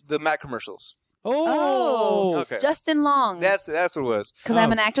guy, the Mac commercials. Oh. Okay. Justin Long. That's what it was. Because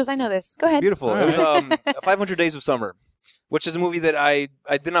I'm an actress, I know this. Go ahead. Beautiful. All It was 500 Days of Summer, which is a movie that I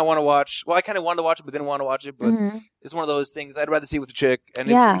did not want to watch. Well, I kind of wanted to watch it, but didn't want to watch it. But Mhm. it's one of those things I'd rather see with a chick. And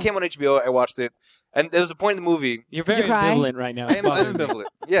Yeah. it came on HBO. I watched it. And there was a point in the movie. You're Did very you cry? ambivalent right now. I'm ambivalent.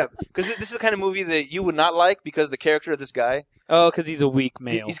 Yeah. Because this is the kind of movie that you would not like because the character of this guy, Oh, because he's a weak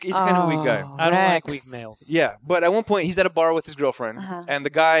male. he's kind of a weak guy. Oh, I don't like Rex. weak males. Yeah, but at one point he's at a bar with his girlfriend, Uh-huh. and the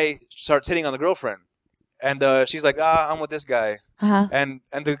guy starts hitting on the girlfriend, and she's like, I'm with this guy, Uh-huh. and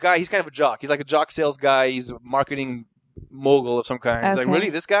the guy, he's kind of a jock. He's like a jock sales guy. He's a marketing mogul of some kind. He's like, Okay. really,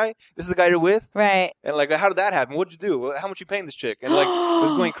 this guy? This is the guy you're with? Right. And like, how did that happen? What'd you do? How much you paying this chick? And like, it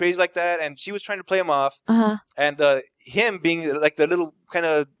was going crazy like that, and she was trying to play him off, Uh-huh. and him being like the little kind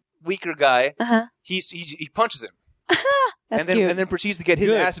of weaker guy, Uh-huh. he punches him, That's and then cute. and then proceeds to get his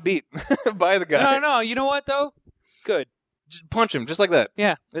Good. ass beat by the guy. No, you know what though? Good. Just punch him just like that.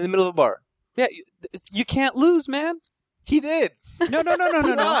 Yeah. In the middle of a bar. Yeah, you can't lose, man. He did. No.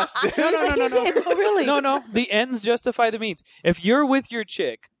 He lost. Oh, really? No. The ends justify the means. If you're with your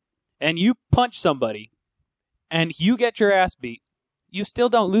chick and you punch somebody and you get your ass beat, you still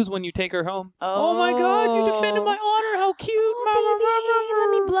don't lose when you take her home. Oh my God, you defended my honor. How cute. Let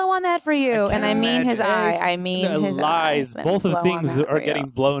me blow on that for you. And I mean his eye. I mean his lies. eye. Both of Blow the on things that are for you. getting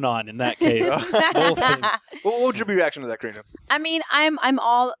blown on in that case. Both things. What would your reaction to that, Karina? I mean, I'm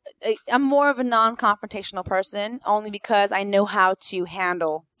more of a non-confrontational person, only because I know how to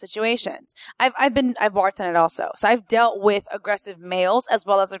handle situations. I've bartended also, so I've dealt with aggressive males as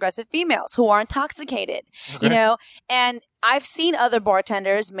well as aggressive females who are intoxicated. Okay. And I've seen other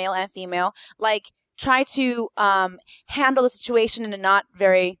bartenders, male and female, like try to handle the situation in a not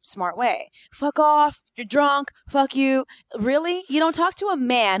very smart way. Fuck off. You're drunk. Fuck you. Really? You don't talk to a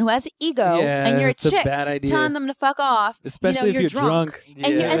man who has an ego Yeah, and you're a it's a chick bad idea. telling them to fuck off. Especially if you're drunk.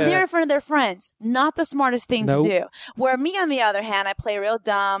 And they're in front of their friends. Not the smartest thing Nope. to do. Where me, on the other hand, I play real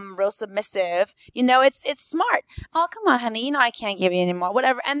dumb, real submissive. It's smart. Oh, come on, honey. You know I can't give you any more.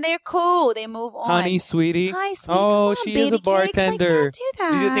 Whatever. And they're cool. They move on. Honey, sweetie. Hi, sweet. Oh, Come on, she baby is a bartender. Cakes. I can't do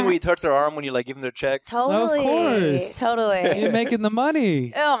that. You do the thing where you touch their arm when you like give them their check? Totally. Of course. Totally. You're making the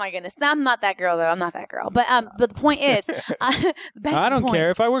money. Oh my goodness! Now, I'm not that girl though. I'm not that girl. But the point is, back to I don't the point. care.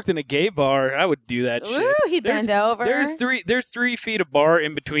 If I worked in a gay bar, I would do that shit. Ooh, he'd There's- bend over. There's 3 feet of bar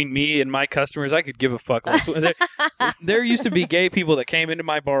in between me and my customers. I could give a fuck less. There used to be gay people that came into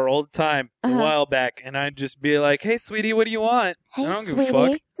my bar all the time a while back, and I'd just be like, "Hey, sweetie, what do you want?" Hey, I don't give a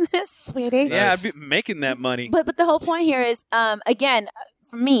fuck. sweetie, sweetie. Yeah, Nice. I'd be making that money. But the whole point here is, again,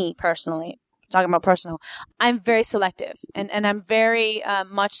 for me personally, talking about personal, I'm very selective, and I'm very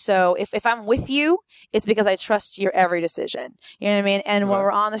much so. If I'm with you, it's because I trust your every decision. You know what I mean? And when Right.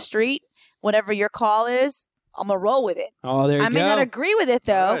 we're on the street, whatever your call is, I'm gonna roll with it. Oh, there you I go. may not agree with it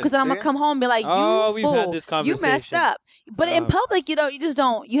though, Right, because then I'm gonna see? come home and be like, "You Oh, we've fool, had this you messed conversation. up." But in Oh. public, you just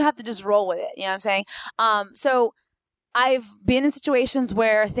don't. You have to just roll with it. You know what I'm saying? So I've been in situations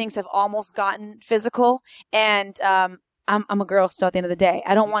where things have almost gotten physical, and I'm a girl still at the end of the day.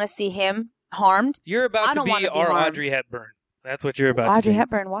 I don't want to see him harmed. You're about I to don't be wanna be our harmed. Audrey Hepburn. That's what you're about to Audrey be.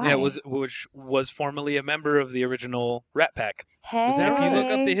 Hepburn, why? Yeah, which was formerly a member of the original Rat Pack. Hey. If you look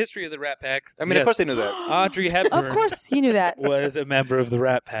up the history of the Rat Pack, I mean, yes, of course they knew that. Audrey Hepburn Of course, you knew that. was a member of the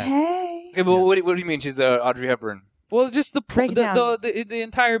Rat Pack. Hey. Okay, but what do you mean she's Audrey Hepburn? Well, just Break it down. the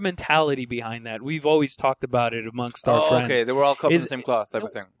entire mentality behind that. We've always talked about it amongst our friends. Okay, they were all cut from Is- the same cloth type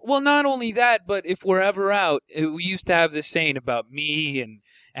of thing. Well, not only that, but if we're ever out, we used to have this saying about me and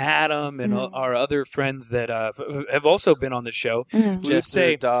Adam and Mhm. our other friends that have also been on the show. Mhm. We would Jester,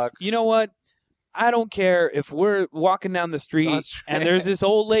 say, Doc. you know what? I don't care if we're walking down the street That's and there's this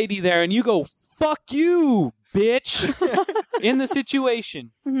old lady there and you go, fuck you, bitch. In the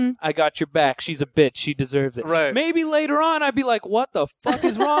situation, Mhm. I got your back. She's a bitch. She deserves it. Right. Maybe later on I'd be like, what the fuck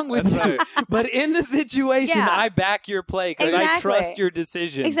is wrong with That's you? right. But in the situation, Yeah. I back your play because I Exactly. trust your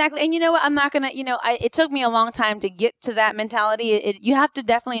decision. Exactly. And you know what? I'm not going to, it took me a long time to get to that mentality. You have to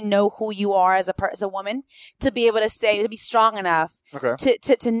definitely know who you are as a woman to be able to be strong enough Okay.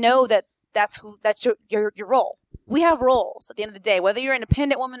 to know that that's your role. We have roles at the end of the day. Whether you're an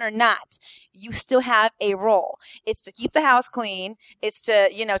independent woman or not, you still have a role. It's to keep the house clean. It's to,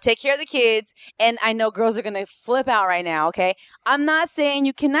 take care of the kids. And I know girls are going to flip out right now, okay? I'm not saying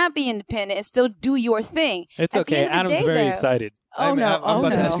you cannot be independent and still do your thing. It's At the okay. end of the Adam's day, very though- excited. Oh, no. I'm about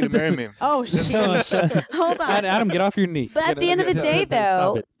to ask you to marry me. Oh, shit. Hold on. Adam, get off your knee. But at the end of the day, Stop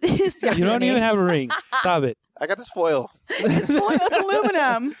though, it. You don't even have a ring. Stop it. I got this foil. It's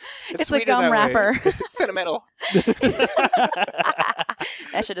aluminum. It's a sweeter gum that way. wrapper. Sentimental.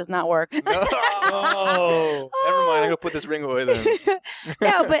 That shit does not work. No. Oh. Never mind. I'm gonna put this ring away then.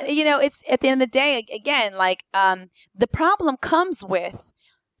 No, but it's at the end of the day, again, the problem comes with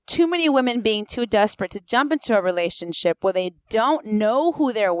too many women being too desperate to jump into a relationship where they don't know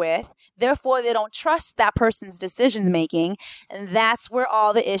who they're with. Therefore, they don't trust that person's decision making. And that's where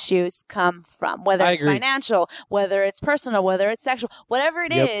all the issues come from, whether I it's agree. financial, whether it's personal, whether it's sexual, whatever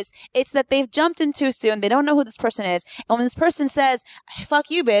it Yep. is, it's that they've jumped in too soon. They don't know who this person is. And when this person says, hey, fuck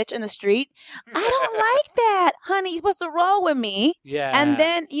you, bitch, in the street, I don't like that. Honey, you're supposed to roll with me. Yeah. And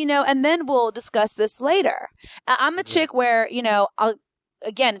then, and then we'll discuss this later. I'm the chick where,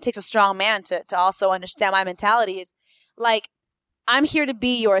 again, it takes a strong man to also understand my mentality is like, I'm here to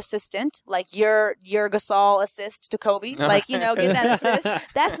be your assistant, like your Gasol assist to Kobe, like, get that assist.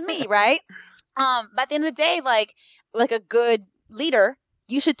 That's me, right? But at the end of the day, like a good leader,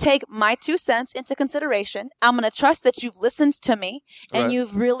 you should take my 2 cents into consideration. I'm going to trust that you've listened to me and Right.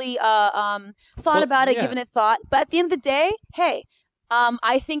 you've really thought about it, yeah. given it thought. But at the end of the day, hey,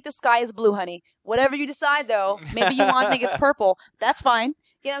 I think the sky is blue, honey. Whatever you decide, though, maybe you want to think it's purple. That's fine.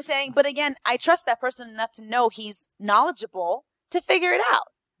 You know what I'm saying? But again, I trust that person enough to know he's knowledgeable to figure it out,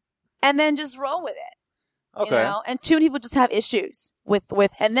 and then just roll with it. Okay. And too many people just have issues with,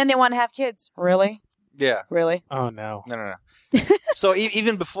 and then they want to have kids. Really, Yeah. really. Oh, no. No. So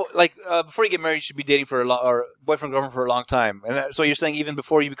even before, before you get married, you should be dating for or boyfriend girlfriend for a long time. And so you're saying even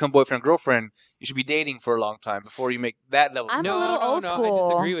before you become boyfriend girlfriend, you should be dating for a long time before you make that level. I'm no, a little no, old no, school. I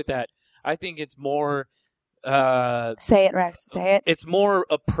disagree with that. I think it's more Say it, Rex. Say it. it's more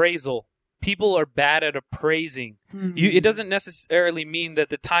appraisal. People are bad at appraising. It doesn't necessarily mean that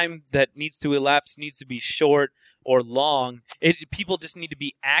the time that needs to elapse needs to be short or long. People just need to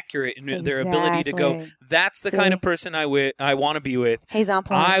be accurate in their ability to go, Exactly. that's the See? kind of person I want to be with. He's on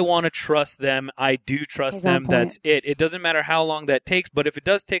point. I want to trust them. I do trust He's on them. point. That's it. It doesn't matter how long that takes, but if it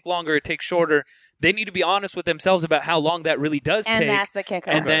does take longer, it takes shorter. They need to be honest with themselves about how long that really does and take, that's the kicker.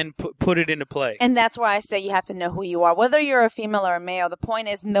 and then put it into play. And that's where I say you have to know who you are. Whether you're a female or a male, the point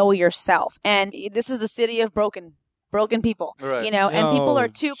is know yourself. And this is the city of broken people, Right. and people are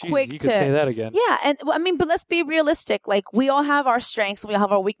too Jeez, quick you to could say that again. Yeah, and but let's be realistic. Like, we all have our strengths, we all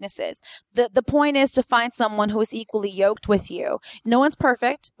have our weaknesses. The point is to find someone who is equally yoked with you. No one's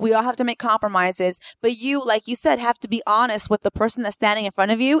perfect. We all have to make compromises, but you, like you said, have to be honest with the person that's standing in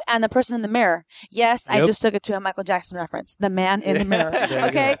front of you and the person in the mirror. Yes, I Yep. just took it to a Michael Jackson reference. The man in the mirror. There you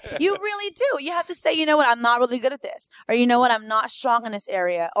Okay, you really do. You have to say, you know what, I'm not really good at this, or you know what, I'm not strong in this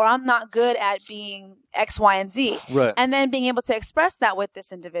area, or I'm not good at being X, Y, and Z. Right. And then being able to express that with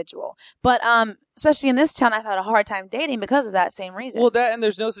this individual. But especially in this town, I've had a hard time dating because of that same reason. Well, that and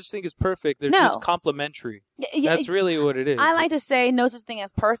there's no such thing as perfect. There's No. just complementary. That's really what it is. I like to say no such thing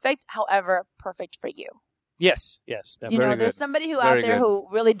as perfect, however, perfect for you. Yes, definitely. You know, Very there's good. somebody who Very out there good. who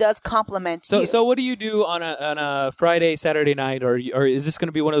really does compliment you. So what do you do on a Friday, Saturday night, or is this going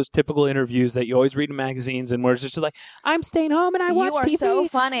to be one of those typical interviews that you always read in magazines and where it's just like, I'm staying home and I watch you are TV so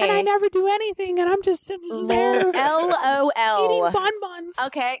funny. and I never do anything and I'm just sitting there eating LOL. bonbons.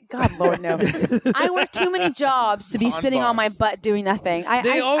 Okay, God Lord, no. I work too many jobs to be sitting on my butt doing nothing.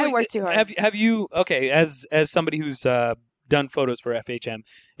 I work too hard. Have you as somebody who's done photos for FHM,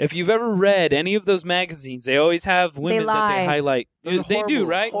 if you've ever read any of those magazines, they always have women that they highlight. Those are They do, horrible,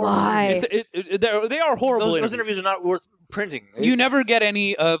 right? horrible. Lie. They are horrible. Those interviews are not worth printing. You never get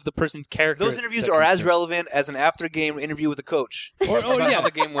any of the person's character. Those interviews are as relevant as an after-game interview with the coach. About how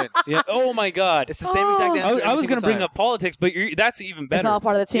the game went. Yeah. Oh my God. It's the same exact answer. I was going to bring up politics, but that's even better. It's all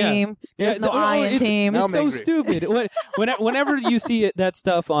part of the team. There's no I in team. It's so stupid. Whenever you see that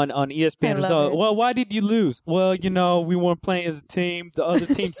stuff on ESPN, it's all, well, why did you lose? Well, we weren't playing as a team. The other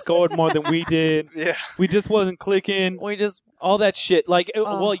team scored more than we did. Yeah. We just wasn't clicking. We just all that shit. Like,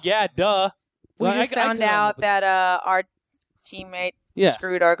 well, yeah, duh. We just found out that our teammate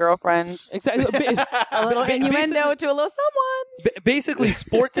screwed our girlfriend. Exactly. A little innuendo to a little someone. Basically,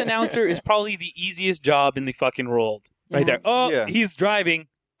 sports announcer is probably the easiest job in the fucking world. Right there. Oh, he's driving.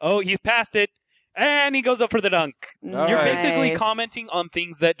 Oh, he's passed it. And he goes up for the dunk. Nice. You're basically commenting on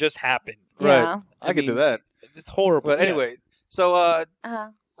things that just happened. Right. Yeah. I can do that. It's horrible. But anyway, so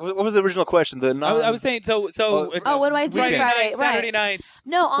what was the original question? I was saying, so what do I do Friday Friday? nights, Saturday nights.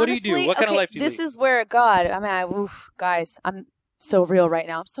 No, honestly, what do you do? What kind of life do you this lead? is where God. I mean, guys, I'm so real right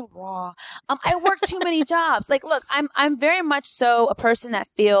now. I'm so raw. I work too many jobs. Like, look, I'm very much so a person that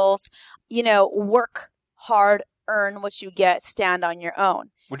feels, work hard, earn what you get, stand on your own.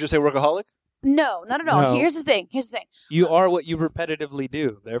 Would you say workaholic? No, not at all. No. Here's the thing. You are what you repetitively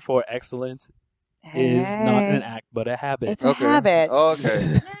do. Therefore, excellence is not an act, but a habit. It's a habit.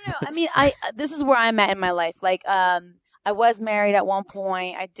 Okay. No. I mean, this is where I'm at in my life. Like, I was married at one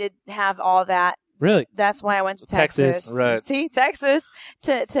point. I did have all that. Really? That's why I went to Texas. Right. See, Texas,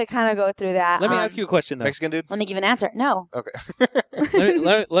 to kind of go through that. Let me ask you a question, though. Mexican dude? Let me give an answer. No. Okay.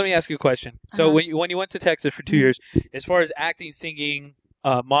 let me ask you a question. So when you went to Texas for 2 years, as far as acting, singing,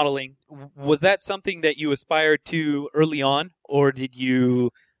 modeling, was that something that you aspired to early on, or did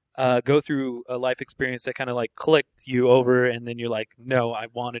you go through a life experience that kind of like clicked you over, and then you're like, no, I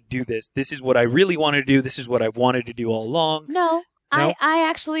want to do this. This is what I really want to do. This is what I've wanted to do all along. No. No? I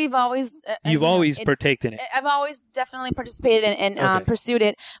actually have always... You've always partaken in it. I've always definitely participated and pursued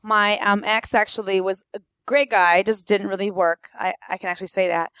it. My ex actually was a great guy, just didn't really work. I can actually say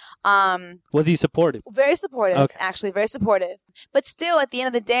that. Was he supportive? Very supportive, Okay. actually, very supportive. But still, at the end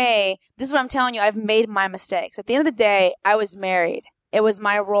of the day, this is what I'm telling you, I've made my mistakes. At the end of the day, I was married. It was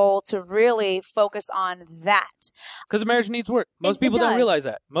my role to really focus on that. Because marriage needs work. Most It people don't does. realize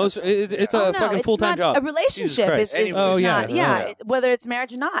that. It's a fucking full-time job. A relationship is Anyone. not, whether it's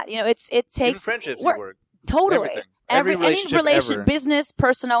marriage or not. It takes Even friendships work. work. Totally. Everything. Any relationship relation, ever. business,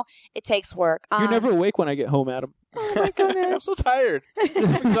 personal, it takes work. You're never awake when I get home, Adam. Oh my I'm goodness. so tired.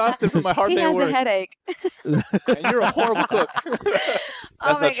 I'm exhausted from my hard He day at has work. a headache. And you're a horrible cook. That's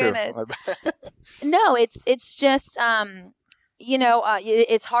Oh my not true. goodness. My bad. No, it's just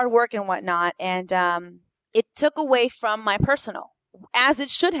it's hard work and whatnot, and it took away from my personal, as it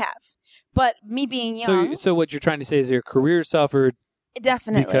should have. But me being young, So what you're trying to say is your career suffered.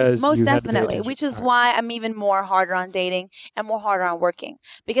 definitely, because most you had to pay definitely, attention. which is All right. why I'm even more harder on dating and more harder on working,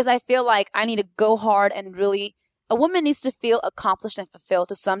 because I feel like I need to go hard and really. A woman needs to feel accomplished and fulfilled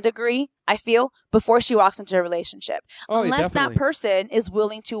to some degree, I feel, before she walks into a relationship. Oh, Unless definitely. that person is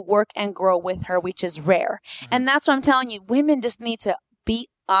willing to work and grow with her, which is rare. And that's what I'm telling you. Women just need to be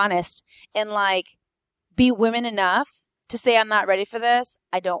honest and be women enough to say, I'm not ready for this.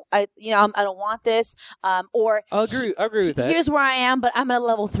 I don't want this. Or I agree with that. here's where I am, but I'm at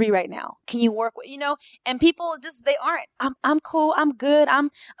level 3 right now. Can you work with, and people just, they aren't. I'm cool. I'm good. I'm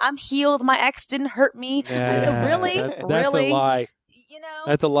healed. My ex didn't hurt me. Yeah, Really? That's Really? a lie.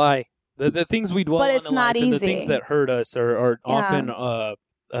 That's a lie. The things we dwell But on it's in not life and the easy. things that hurt us are often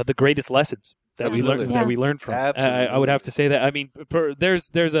the greatest lessons that we learn Absolutely. that we learn from. Absolutely. I would have to say that. I mean,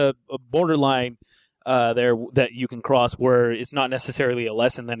 there's a borderline there that you can cross where it's not necessarily a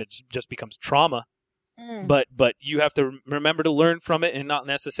lesson, then it just becomes trauma. But you have to remember to learn from it and not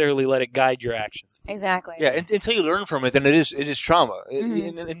necessarily let it guide your actions. Exactly. Yeah, until you learn from it, then it is trauma.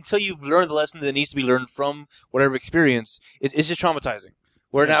 Mm-hmm. Until you've learned the lesson that needs to be learned from whatever experience, it's just traumatizing.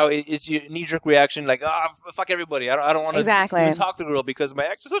 Where now it's your knee-jerk reaction, like, fuck everybody. I don't want to even talk to the girl because my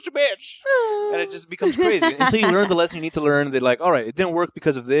ex is such a bitch. And it just becomes crazy. Until you learn the lesson you need to learn, that like, all right, it didn't work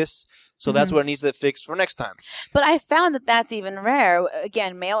because of this, so that's what it needs to fix for next time. But I found that that's even rare,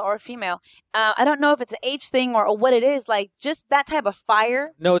 again, male or female. I don't know if it's an age thing or what it is, like just that type of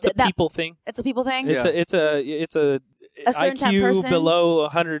fire. No, it's a people thing. It's a people thing? Yeah. It's a certain type of IQ person below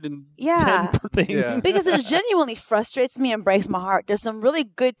 110 thing. Yeah. Because it genuinely frustrates me and breaks my heart. There's some really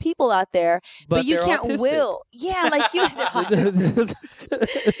good people out there, but you can't will. Yeah, like you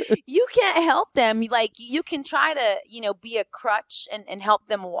you can't help them. Like you can try to, be a crutch and help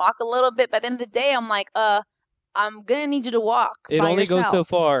them walk a little bit, but at the end of the day I'm like, I'm going to need you to walk It by only yourself. goes so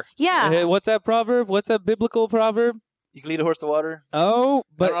far. Yeah. What's that proverb? What's that biblical proverb? You can lead a horse to water. Oh,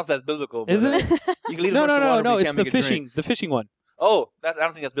 I don't know if that's biblical. But, isn't it? You can lead a horse to water, but you it's can't the make it fishing. drink. The fishing one. Oh, I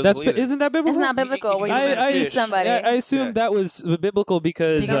don't think that's biblical either. Isn't that biblical? It's not biblical. Where I you feed somebody. I assumed that was biblical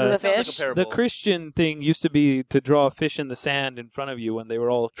because of the Sounds like a fish? parable. the Christian thing used to be to draw a fish in the sand in front of you when they were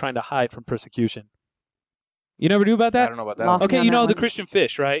all trying to hide from persecution. You never knew about that? I don't know about that. Lost Okay, me on you know that the one. Christian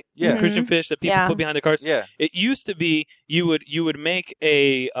fish, right? Yeah. The Christian fish that people put behind their cars. Yeah. It used to be you would make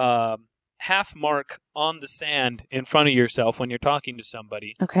a half mark on the sand in front of yourself when you're talking to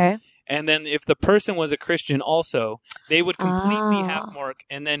somebody. Okay. And then if the person was a Christian also, they would complete the half mark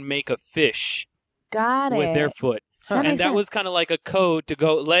and then make a fish Got it. with their foot. That makes And that sense. was kind of like a code to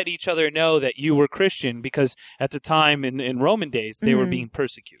go let each other know that you were Christian because at the time in Roman days, they were being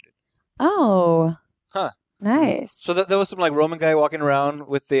persecuted. Oh. Huh. Nice. So there was some like Roman guy walking around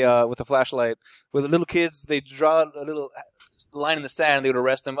with the flashlight with the little kids. They draw a little line in the sand. They would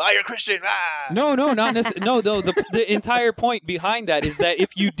arrest him. You're a Christian. Ah! No, not necessarily. No, though the entire point behind that is that if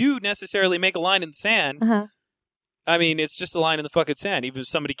you do necessarily make a line in the sand, I mean, it's just a line in the fucking sand. Even if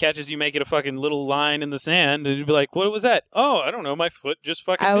somebody catches you making a fucking little line in the sand, and you'd be like, "What was that?" "Oh, I don't know. My foot just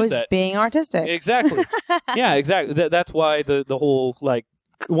fucking I did was that." being artistic. Exactly. Yeah, exactly. That's why the whole like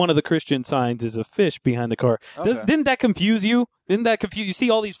one of the Christian signs is a fish behind the car. Okay. Didn't that confuse you? Didn't that confuse you? See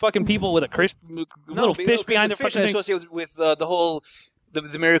all these fucking people with a little fish behind the their fish fucking I thing? associate with the whole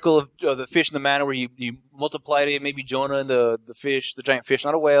the miracle of the fish in the manna where you multiplied it. Maybe Jonah and the fish, the giant fish,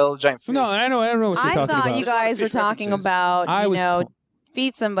 not a whale, the giant fish. No, I don't know what you're I talking thought about. you guys were Fish talking references. about, I was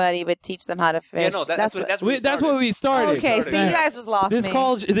feed somebody but teach them how to fish. Yeah, no, that's That's what we started. Okay, so you guys just lost This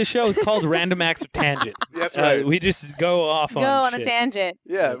me. this show is called Random Acts of Tangent. That's right. We just go off Go on on a shit. tangent.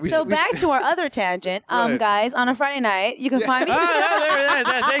 Yeah. So back to our other tangent, Right. guys. On a Friday night, you can find me.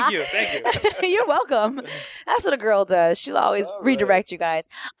 Thank you. You're welcome. That's what a girl does. She'll always All right. redirect you guys.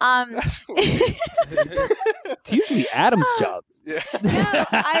 It's usually Adam's job. Yeah. No,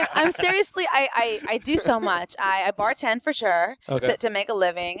 I'm seriously. I do so much. I bartend for sure Okay. to make a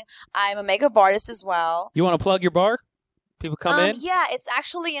living. I'm a makeup artist as well. You want to plug your bar? People come in? Yeah, it's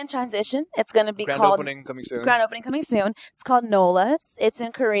actually in transition. It's going to be Grand called opening coming soon. Grand opening coming soon. It's called Nola's. It's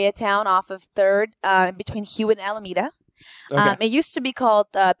in Koreatown off of 3rd, between Hewitt and Alameda. Okay. It used to be called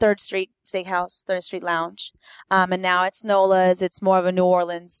 3rd Street Steakhouse, 3rd Street Lounge. And now it's Nola's. It's more of a New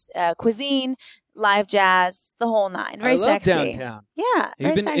Orleans cuisine, live jazz, the whole nine. Very I love sexy. downtown. Yeah,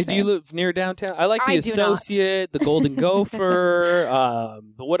 very sexy. Do you live near downtown? I like the I do not. Associate, the Golden Gopher.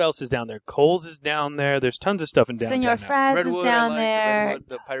 But what else is down there? Cole's is down there. There's tons of stuff in downtown. Senor now. Fred's Redwood, is down I like there. The Redwood,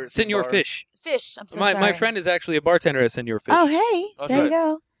 the Pirate Senor Bar. Fish. Fish. I'm so My sorry. friend is actually a bartender at Senor Fish. Oh, hey. That's there you right.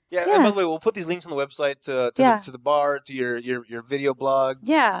 go. Yeah, Yeah. and by the way, we'll put these links on the website to the bar, to your video blog,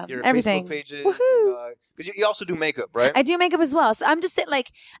 Yeah, your everything. Facebook pages. Woohoo. Because you also do makeup, right? I do makeup as well. So I'm just saying,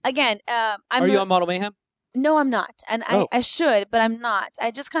 like, again, Are you on Model Mayhem? No, I'm not. And Oh. I should, but I'm not. I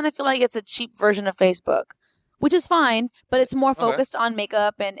just kind of feel like it's a cheap version of Facebook, which is fine, but it's more focused on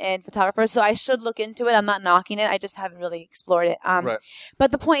makeup and photographers. So I should look into it. I'm not knocking it. I just haven't really explored it. Right. But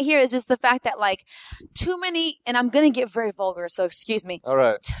the point here is just the fact that, like, too many, and I'm going to get very vulgar, so excuse me. All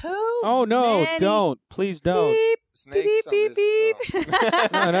right. Oh, no, many don't. Please don't. Beep, Snakes beep, on beep, this- beep.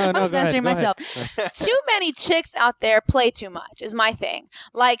 oh. No, I'm go censoring ahead, go myself. Too many chicks out there play too much is my thing.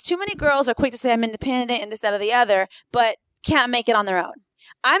 Like, too many girls are quick to say I'm independent and this, that, or the other, but can't make it on their own.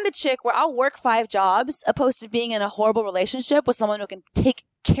 I'm the chick where I'll work 5 jobs opposed to being in a horrible relationship with someone who can take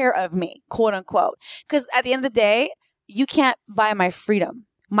care of me, quote unquote. Because at the end of the day, you can't buy my freedom.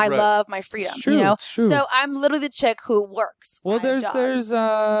 My Right. love, my freedom. It's true, you know? it's true. So I'm literally the chick who works. Well, 5 there's jobs.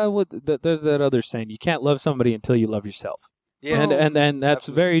 there's that other saying: you can't love somebody until you love yourself. Yes. And that's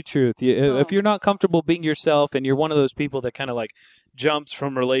Absolutely. very truth. If Boom. you're not comfortable being yourself, and you're one of those people that kind of like jumps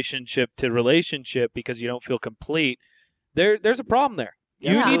from relationship to relationship because you don't feel complete, there's a problem there.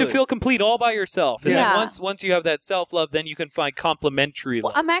 You need to feel complete all by yourself. And Yeah. then once you have that self-love, then you can find complementary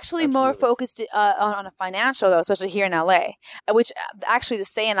love. Well, I'm actually more focused on a financial, though, especially here in LA, which actually the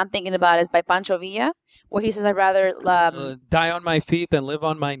saying I'm thinking about is by Pancho Villa, where he says, I'd rather... die on my feet than live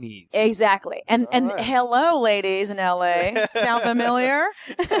on my knees. Exactly. And hello, ladies in LA. Sound familiar?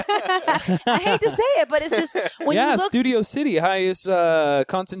 I hate to say it, but it's just... when you look... Studio City, highest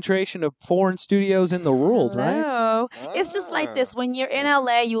concentration of foreign studios in the world, right? Hello. It's just like this. When you're in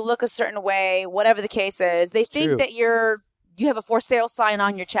LA, you look a certain way, whatever the case is. They think that you have a for sale sign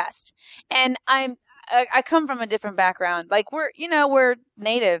on your chest. And I come from a different background. Like we're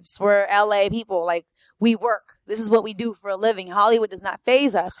natives. We're LA people. Like we work. This is what we do for a living. Hollywood does not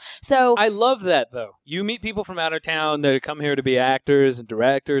faze us. So I love that though. You meet people from out of town that come here to be actors and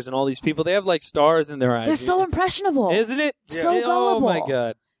directors and all these people. They have like stars in their eyes. they're so impressionable. Isn't it? Yeah. So gullible. Oh my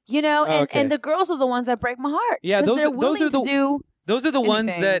God. And the girls are the ones that break my heart. Yeah, they're willing to do. Those are the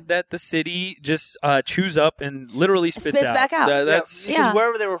ones anything. that the city just chews up and literally spits back out. That's because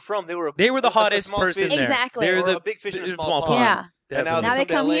wherever they were from, they were the hottest person there. Exactly. They were a big fish in a small pond. Yeah. And now they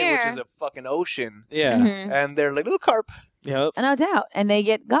come to LA, here, which is a fucking ocean. Yeah. Mm-hmm. And they're like little carp. Yep. No doubt. And they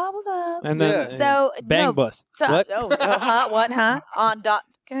get gobbled up. And then so bang bus. So, what? What? On dot.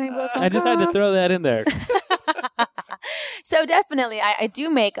 I just had to throw that in there. So definitely, I do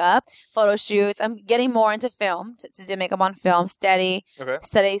makeup, photo shoots. I'm getting more into film to do makeup on film. Steady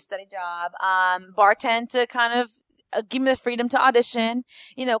job. Bartend to kind of give me the freedom to audition.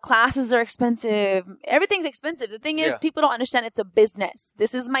 Classes are expensive. Everything's expensive. The thing is, people don't understand it's a business.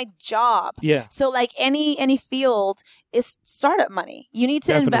 This is my job. Yeah. So like any field is startup money. You need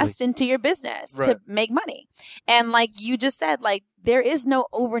to invest into your business to make money. And like you just said, like there is no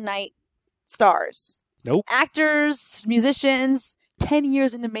overnight stars. Nope. Actors, musicians, 10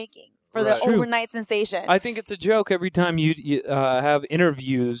 years in the making for the overnight sensation. I think it's a joke every time you have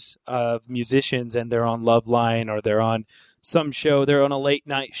interviews of musicians and they're on Loveline or they're on some show, they're on a late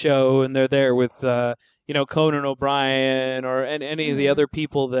night show and they're there with, Conan O'Brien or any of the other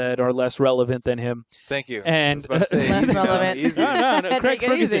people that are less relevant than him. Thank you. And less relevant. No. Craig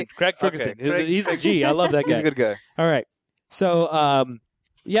Ferguson. Craig Ferguson. Okay. He's a G. I love that guy. He's a good guy. All right. So,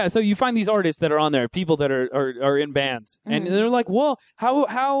 so you find these artists that are on there, people that are in bands, and they're like, "Well, how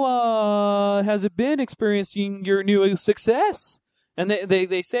has it been experiencing your new success?" And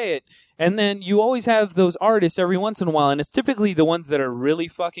they say it, and then you always have those artists every once in a while, and it's typically the ones that are really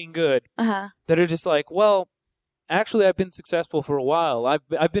fucking good that are just like, "Well, actually, I've been successful for a while.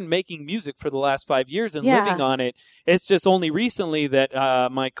 I've been making music for the last 5 years and living on it. It's just only recently that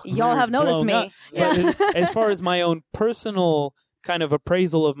my y'all have noticed me. Up. Yeah. But as far as my own personal kind of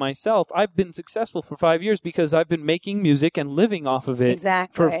appraisal of myself, I've been successful for 5 years because I've been making music and living off of it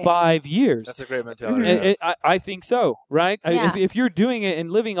for 5 years. That's a great mentality. I think so, right? Yeah. If you're doing it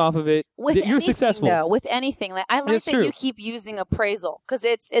and living off of it, you're successful. Though, with anything, like I like that you keep using appraisal because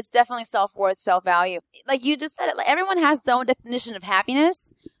it's definitely self-worth, self-value. Like you just said it. Like everyone has their own definition of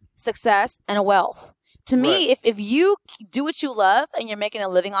happiness, success, and wealth. To me, if you do what you love and you're making a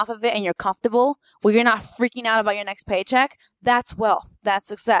living off of it and you're comfortable, where you're not freaking out about your next paycheck, that's wealth. That's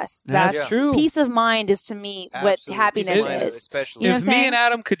success. That's true. Peace of mind is to me what happiness is. Especially. You know if what I'm me saying? and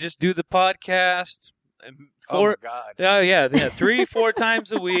Adam could just do the podcast, Oh my God. 3-4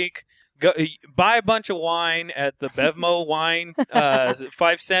 times a week. Go buy a bunch of wine at the Bevmo wine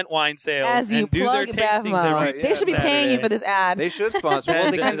 5-cent wine sale As you and do plug their tastings Bevmo. every They should be paying you Saturday. for this ad. They should sponsor.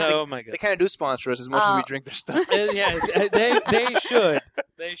 Well, Oh my God. they kind of do sponsor us as much as we drink their stuff. Yeah, they should.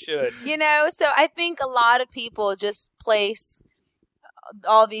 They should. So I think a lot of people just place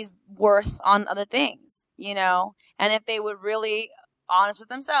all these worth on other things, and if they would really honest with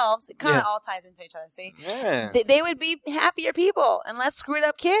themselves, it kind of all ties into each other. See, they would be happier people and less screwed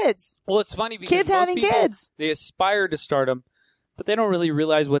up kids. Well, it's funny because Kids most having people, kids. they aspire to stardom, but they don't really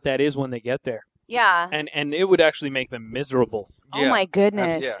realize what that is when they get there, Yeah. and it would actually make them miserable. Oh my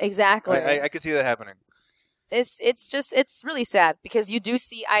goodness! Exactly. I could see that happening. It's really sad because you do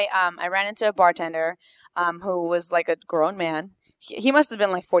see. I ran into a bartender, who was like a grown man. He must have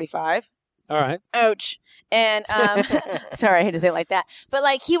been like 45. All right. Ouch. And sorry, I hate to say it like that. But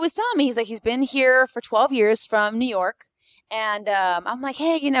like he was telling me, he's like, he's been here for 12 years from New York. And I'm like,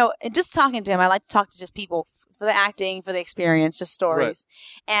 hey, and just talking to him, I like to talk to just people for the acting, for the experience, just stories.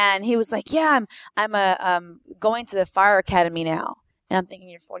 Right. And he was like, yeah, I'm going to the fire academy now. And I'm thinking,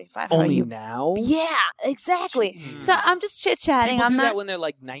 you're 45. How Only are you? now? Yeah, exactly. So I'm just chit-chatting. People I'm do not that when they're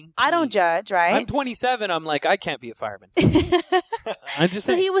like 19. I don't judge, right? I'm 27. I'm like, I can't be a fireman. I'm just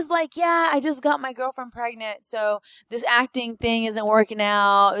So saying. he was like, yeah, I just got my girlfriend pregnant, so this acting thing isn't working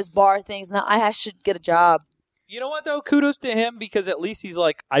out, this bar thing's not, I should get a job. You know what, though? Kudos to him, because at least he's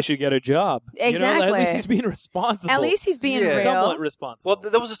like, I should get a job. Exactly. At least he's being responsible. At least he's being Yeah. real. Somewhat responsible.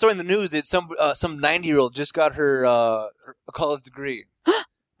 Well, there was a story in the news that some 90-year-old just got her a college degree.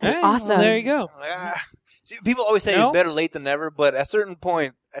 That's Hey, awesome. Well, there you go. I'm like, ah. See, people always say No? it's better late than never, but at a certain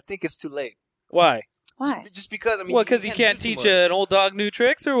point, I think it's too late. Why? Why? Just because, I mean, Well, because you can't do too teach much. an old dog new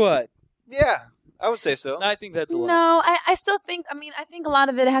tricks, or what? Yeah, I would say so. I think that's a lie. No, I still think. I mean, I think a lot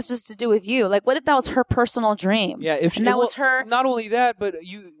of it has just to do with you. Like, what if that was her personal dream? Yeah, if And that was her- Not only that, but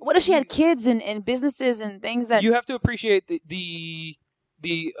you. What if she had kids and businesses and things that? You have to appreciate the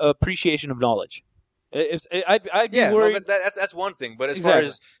appreciation of knowledge. I'd be Yeah, worried. that's one thing. But as Exactly. far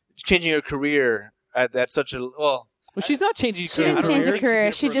as changing her career at such a Well, she's not changing. She didn't change her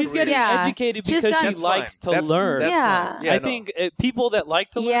career. She She's just getting yeah. educated She just because got- she That's likes fine. to learn. That's Yeah. fine. Yeah, I no. think people that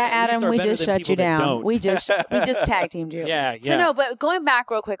like to learn. Yeah, at least Adam, are we better just than shut you people that down. don't. We just tag teamed you. Yeah, So yeah. no, but going back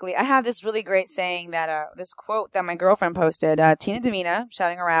real quickly, I have this really great saying that this quote that my girlfriend posted, Tina Demina,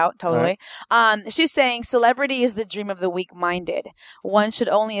 shouting her out totally. She's saying, "Celebrity is the dream of the weak-minded. One should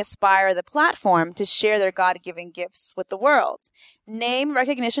only aspire the platform to share their God-given gifts with the world. Name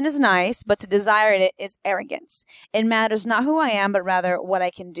recognition is nice, but to desire it is arrogance. It matters not who I am, but rather what I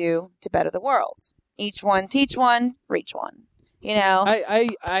can do to better the world. Each one, teach one, reach one." You know,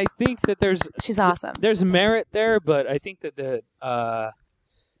 I think that she's awesome. there's merit there, but I think that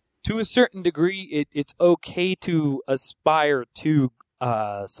to a certain degree, it's okay to aspire to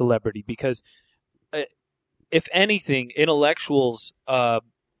celebrity, because if anything, intellectuals,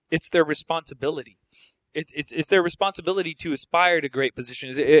 it's their responsibility. It's their responsibility to aspire to great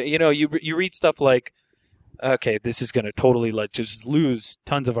positions. You read stuff like, okay, this is going to totally just lose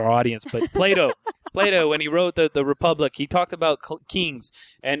tons of our audience, but Plato, when he wrote the Republic, he talked about kings,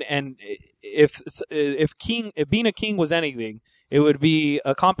 and if being a king was anything, it would be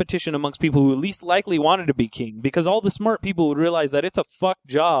a competition amongst people who least likely wanted to be king, because all the smart people would realize that it's a fuck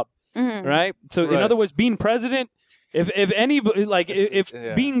job, right? So in other words, being president. If anybody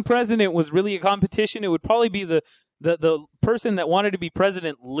being president was really a competition, it would probably be the person that wanted to be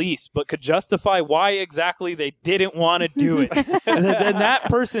president least, but could justify why exactly they didn't want to do it. And then that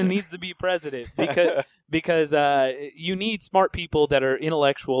person needs to be president, because you need smart people that are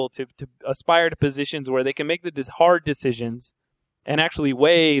intellectual to aspire to positions where they can make the hard decisions and actually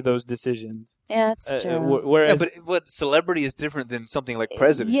weigh those decisions. Yeah, that's true. yeah, Whereas, but celebrity is different than something like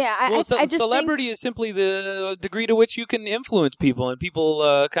president. Yeah, I just celebrity is simply the degree to which you can influence people, and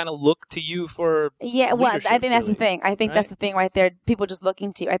people kind of look to you for. Yeah, well, I leadership, think that's the really. thing. I think that's the thing right there. People just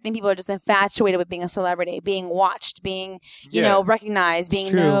looking to you. I think people are just infatuated with being a celebrity, being watched, being recognized,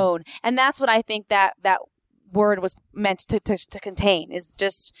 being true. known, and that's what I think that word was meant to contain, is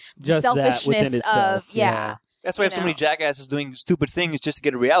just Just that selfishness within itself, of yeah. That's why I have so many jackasses doing stupid things just to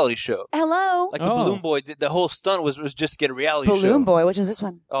get a reality show. Hello, Like the Balloon Boy, the whole stunt was just to get a reality show. Balloon Boy. Which is this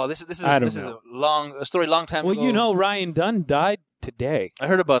one? Oh, this is I don't this know. is a story long time ago. Well, you know, Ryan Dunn died today. I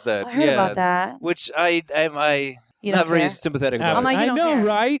heard about that. I heard about that. Which I'm You not don't very care? sympathetic about. I'm like, it. you I don't know, care.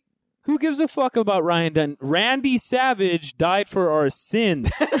 right? Who gives a fuck about Ryan Dunn? Randy Savage died for our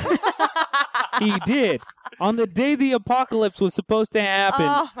sins. He did. On the day the apocalypse was supposed to happen,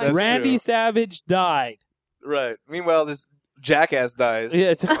 Oh, my That's Randy true. Savage died. Right. Meanwhile, this jackass dies. Yeah,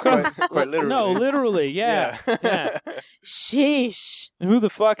 it's quite literally. No, literally, yeah. Yeah. Sheesh. Who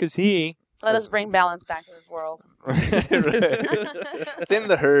the fuck is he? Let us bring balance back to this world. Right. Thin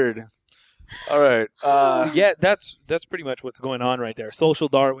the herd. All right. Yeah, that's pretty much what's going on right there. Social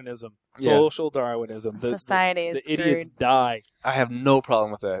Darwinism. Yeah. Social Darwinism. Society is the idiots screwed. die. I have no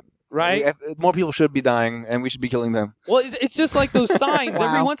problem with that. Right? More people should be dying, and we should be killing them. Well, it's just like those signs. Wow.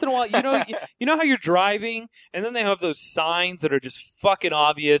 Every once in a while, you know how you're driving, and then they have those signs that are just fucking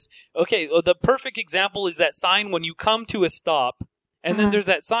obvious. Okay, the perfect example is that sign when you come to a stop, and then there's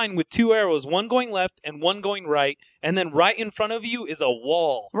that sign with two arrows, one going left and one going right, and then right in front of you is a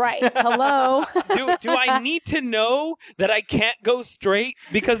wall. Right. Hello. Do I need to know that I can't go straight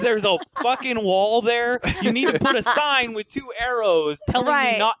because there's a fucking wall there? You need to put a sign with two arrows telling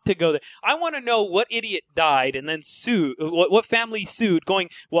Right. me not to go there. I want to know what idiot died and then sued. What family sued? Going,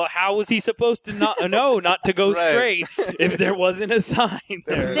 well, how was he supposed to not know not to go Right. straight if there wasn't a sign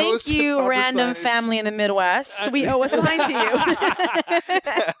There's there? no Thank you, proper random signage. family in the Midwest. We owe a sign to you.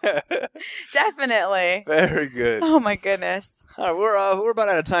 Definitely. Very good. Oh my goodness. All right, we're about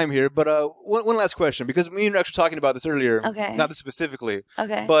out of time here, but one last question, because me and you were actually talking about this earlier. Okay. Not this specifically.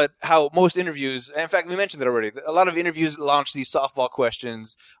 Okay. But how most interviews, in fact, we mentioned it already. A lot of interviews launch these softball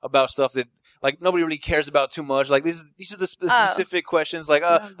questions about stuff that nobody really cares about too much. Like these are the specific questions, like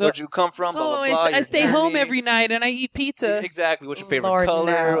where'd you come from? Blah blah blah. I stay home every night and I eat pizza. Exactly. What's your favorite Lord,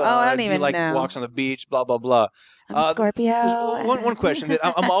 color? no. I don't do even you like know. walks on the beach? Blah blah blah. I'm a Scorpio. One question that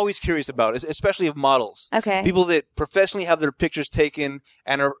I'm always curious about, is especially of models. Okay. People that professionally have their pictures taken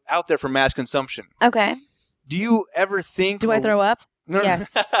and are out there for mass consumption. Okay. Do you ever think? Do I throw up? No.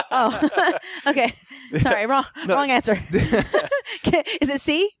 Yes. Oh. Okay. Sorry. Wrong answer. Is it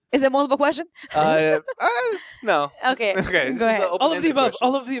C? Is it multiple question? No. Okay. Okay. Go ahead. All of the above.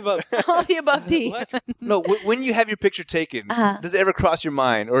 All of the above. All of the above D. No. When you have your picture taken, Uh-huh. does it ever cross your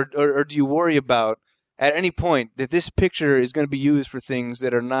mind, or do you worry about at any point that this picture is going to be used for things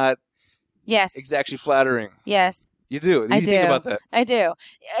that are not Yes. exactly flattering? Yes. You do. I You think do. about that. I do.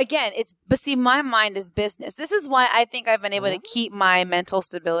 Again, but see, my mind is business. This is why I think I've been able to keep my mental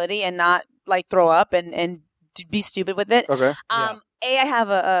stability and not throw up and be stupid with it. Okay. I have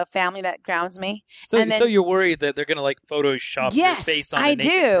a family that grounds me. So you're worried that they're gonna Photoshop your Yes, face on I a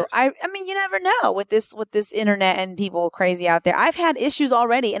naked do. person. I mean, you never know with this internet and people crazy out there. I've had issues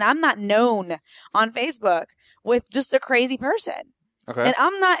already, and I'm not known on Facebook with just a crazy person. Okay. And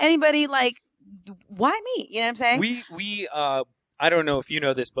I'm not anybody why me? You know what I'm saying? We I don't know if you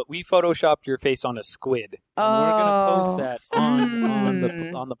know this, but we photoshopped your face on a squid. And we're gonna post that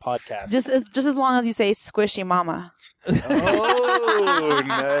on the podcast. Just as long as you say squishy mama. Oh,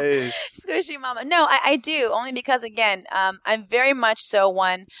 nice. Squishy mama. No, I do. Only because, again, I'm very much so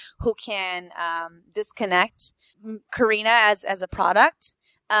one who can disconnect Karina as a product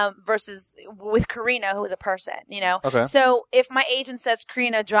versus with Karina, who is a person, Okay. So if my agent says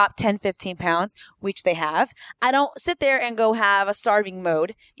Karina dropped 10, 15 pounds, which they have, I don't sit there and go have a starving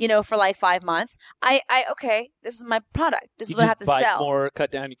mode, for 5 months. Okay, this is my product. This is what I have to bite sell. more,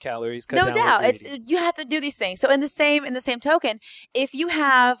 cut down your calories, cut No down doubt. what you're eating. You have to do these things. So in the same token, if you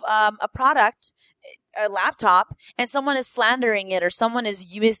have a product, a laptop, and someone is slandering it, or someone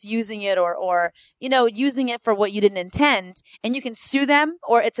is misusing it, or using it for what you didn't intend, and you can sue them,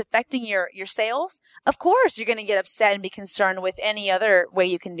 or it's affecting your sales, of course you're going to get upset and be concerned with any other way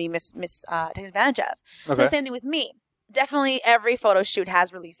you can be taken advantage of. Okay. So the same thing with me. Definitely every photo shoot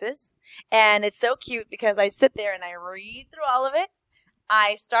has releases, and it's so cute because I sit there and I read through all of it.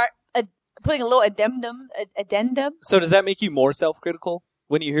 I start putting a little addendum. So does that make you more self-critical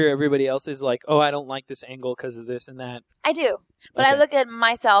when you hear everybody else is like, "Oh, I don't like this angle because of this and that"? I do, but Okay. I look at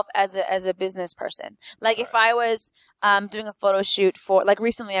myself as a business person. If I was doing a photo shoot for,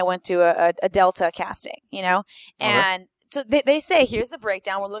 recently I went to a Delta casting, and so they say, here's the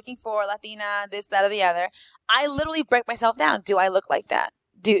breakdown. We're looking for Latina, this, that, or the other. I literally break myself down. Do I look like that?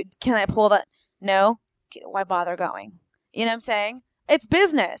 Can I pull that? No. Why bother going? You know what I'm saying? It's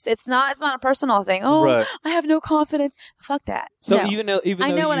business. It's not a personal thing. Oh, Right. I have no confidence. Fuck that. So No. even though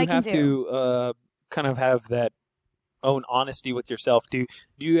I know what you I can have do. to kind of have that own honesty with yourself, do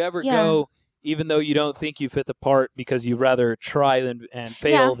you ever Yeah. go, even though you don't think you fit the part, because you rather try and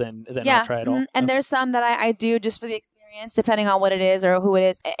fail than not try at all? Mhm. And there's some that I do just for the experience, depending on what it is or who it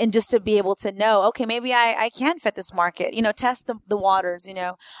is, and just to be able to know, okay, maybe I can fit this market, test the waters,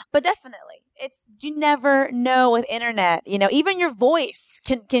 But definitely, you never know with internet, even your voice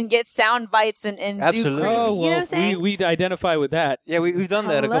can get sound bites and do Absolutely. crazy. Oh, You know what I'm saying? we'd identify with that. Yeah, we've done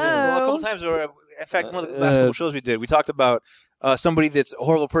that a Hello? couple times. Where, in fact, one of the last couple shows we did, we talked about somebody that's a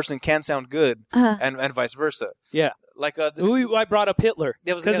horrible person can sound good, Uh-huh. and vice versa. Yeah. I brought up Hitler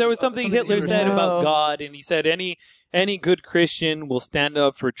because there was something Hitler said about God, and he said any good Christian will stand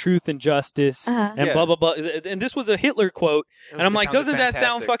up for truth and justice, Uh-huh. and Yeah. blah blah blah. And this was a Hitler quote, and I'm like, doesn't that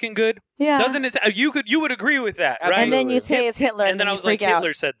sound fucking good? Yeah. Doesn't it? You would agree with that, right? And then you Absolutely. say it's Hitler, And then I you was like, freak out.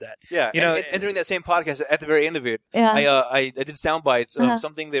 Hitler said that. Yeah, You know, and during that same podcast, at the very end of it, Yeah. I did sound bites of Uh-huh.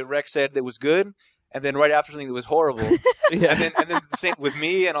 something that Rex said that was good, and then right after something that was horrible, Yeah. and then the same with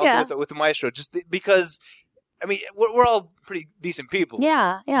me, and also Yeah. with the maestro, just because. I mean, we're all pretty decent people.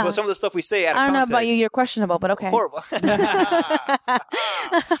 Yeah, yeah. But some of the stuff we say out of I don't know context, about you. You're questionable, but okay. horrible.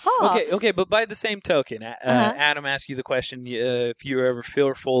 Oh. Okay, but by the same token, Adam asked you the question if you were ever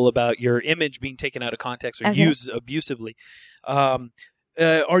fearful about your image being taken out of context or Okay. used abusively.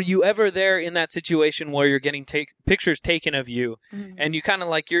 Are you ever there in that situation where you're getting pictures taken of you, Mhm. and you kind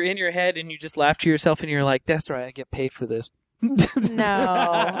of you're in your head and you just laugh to yourself and you're like, "That's right, I get paid for this." No.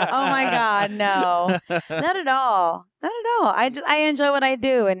 Oh my God, no. Not at all. Not at all. I enjoy what I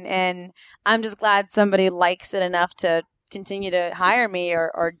do, and I'm just glad somebody likes it enough to continue to hire me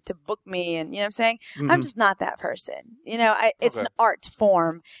or to book me, and you know what I'm saying? I'm just not that person. You know, it's an art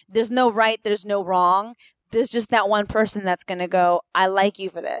form. There's no right, there's no wrong. There's just that one person that's going to go, I like you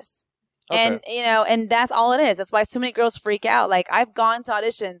for this. And, you know, and that's all it is. That's why so many girls freak out. Like, I've gone to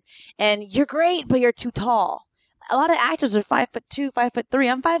auditions and you're great, but you're too tall. A lot of actors are 5'2", 5'3".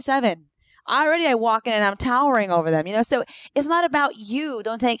 I'm 5'7". I walk in and I'm towering over them, you know? So it's not about you.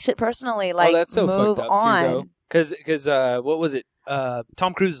 Don't take shit personally. Like, that's so move fucked up on. Because what was it?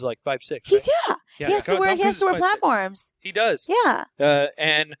 Tom Cruise is like 5'6". Right? He has to wear platforms. He does. Yeah.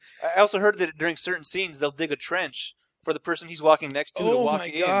 And I also heard that during certain scenes they'll dig a trench for the person he's walking next to walk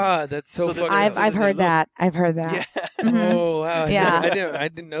in. Oh my god, that's so fucking. I've heard that. I've heard that. Yeah. Mm-hmm. Oh wow. Yeah. I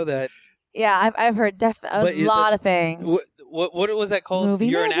didn't know that. Yeah, I've heard a lot of things. What was that called? Movie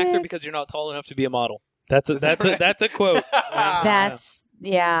You're magic. an actor because you're not tall enough to be a model. That's a quote. That's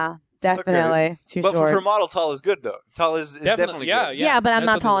definitely too but short. for model, tall is good though. Tall is definitely good. Yeah, but I'm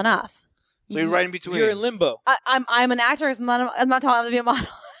not tall enough. So you're right in between. You're in limbo. I'm an actor. I'm not tall enough to be a model.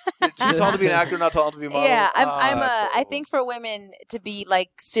 Too tall to be an actor, not tall enough to be a model. Yeah, I think for women to be like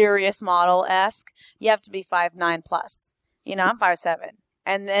serious model-esque, you have to be 5'9" plus. You know, I'm 5'7".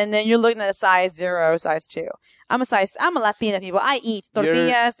 And then you're looking at a size 0, size 2. I'm a Latina people. I eat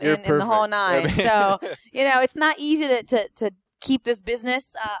tortillas and the whole nine. So, you know, it's not easy to keep this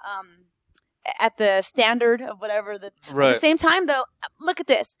business at the standard of whatever. Right. At the same time, though, look at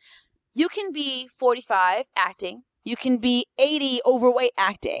this. You can be 45 acting. You can be 80 overweight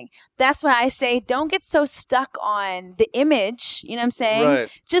acting. That's why I say don't get so stuck on the image. You know what I'm saying?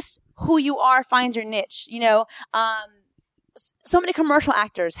 Right. Just who you are, find your niche. You know, so many commercial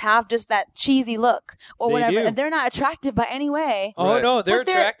actors have just that cheesy look or They whatever, do. and they're not attractive by any way. Oh Right. no, they're But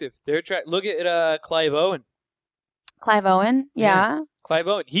they're- attractive. They're attractive. Look at Clive Owen. Clive Owen, yeah. Clive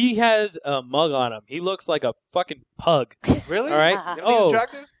Owen. He has a mug on him. He looks like a fucking pug. Really? All right. You don't think he's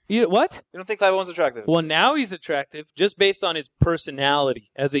attractive? What? You don't think Clive Owen's attractive? Well, now he's attractive just based on his personality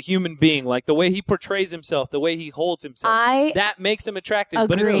as a human being, like the way he portrays himself, the way he holds himself. That makes him attractive.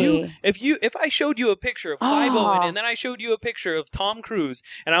 Agree. But if I showed you a picture of Clive Owen and then I showed you a picture of Tom Cruise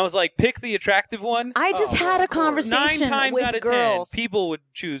and I was like, pick the attractive one. I just had a 9 conversation times with out of girls 10, people would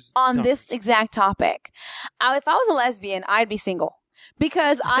choose on Tom this exact topic. If I was a lesbian, I'd be single.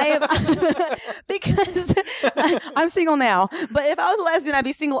 Because I'm single now. But if I was a lesbian, I'd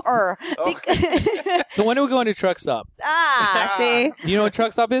be single-er. So when are we going to Truck Stop? See? You know what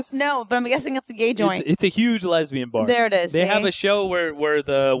Truck Stop is? No, but I'm guessing it's a gay joint. It's a huge lesbian bar. There it is. They see? have a show where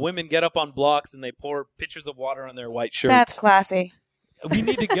the women get up on blocks and they pour pitchers of water on their white shirts. That's classy. We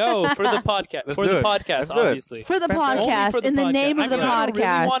need to go for the podcast. Let's For do the it. podcast, Let's do it. obviously. For the Fantastic. Only podcast, for the in the podcast. name of the I really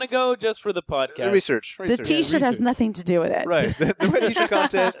podcast. want to go just for the podcast. Research. The T-shirt has nothing to do with it. Right. The T-shirt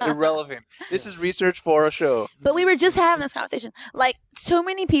contest, irrelevant. This is research for a show. But we were just having this conversation. Like, so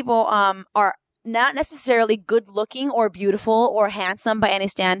many people are not necessarily good looking or beautiful or handsome by any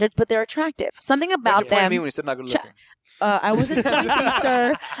standards, but they're attractive. Something What about did you point at me them. when you said not good looking? I wasn't pointing,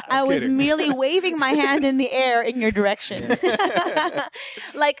 sir. I was kidding. merely waving my hand in the air in your direction.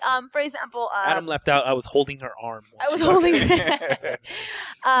 Like, for example, Adam left out. I was holding her arm. I was holding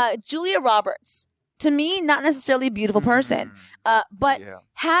Julia Roberts. To me, not necessarily a beautiful person, but Yeah.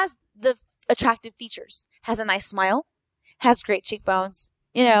 has the attractive features. Has a nice smile. Has great cheekbones.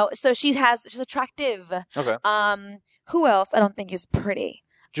 You know, so she's attractive. Okay. Who else? I don't think is pretty.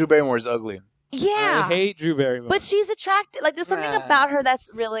 Drew Barrymore is ugly. Yeah, I hate Drew Barrymore. but she's attractive. Like, there's something about her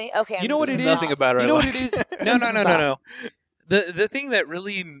that's really okay. You know what There's it is? nothing about her. You know I what like. it is? No. The thing that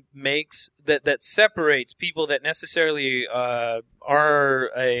really makes that separates people that necessarily are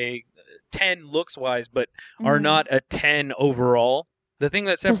a 10 looks wise, but are Mhm. not a 10 overall. The thing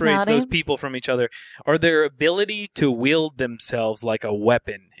that separates Personality? those people from each other are their ability to wield themselves like a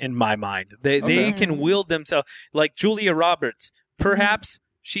weapon. In my mind, they Okay. can wield themselves like Julia Roberts. Perhaps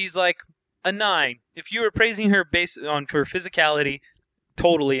she's like a 9. If you were praising her based on for physicality,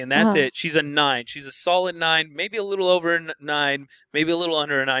 totally, and that's it. She's a 9. She's a solid 9, maybe a little over a 9, maybe a little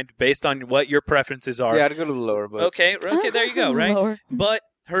under a 9, based on what your preferences are. Yeah, I'd go a little lower, but Okay, there you go, right? Lower. But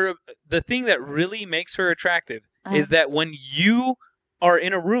the thing that really makes her attractive is that when you are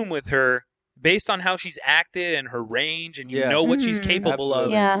in a room with her, based on how she's acted and her range, and you know what she's capable of,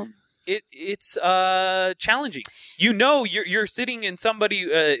 Yeah. it's challenging. You know, you're sitting in somebody,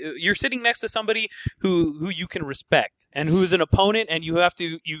 you're sitting next to somebody who you can respect and who's an opponent, and you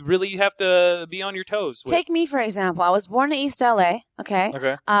really have to be on your toes with. Take me for example. I was born in East LA. Okay.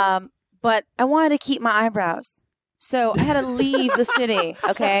 okay. But I wanted to keep my eyebrows, so I had to leave the city.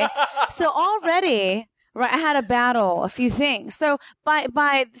 Okay. So already, right, I had to battle a few things. So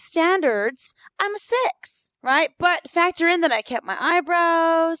by standards, I'm a 6. right? But factor in that I kept my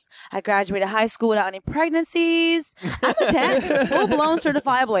eyebrows. I graduated high school without any pregnancies. I'm a 10, full-blown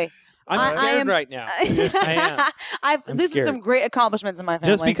certifiably. I'm scared right now. I am. These scared. are some great accomplishments in my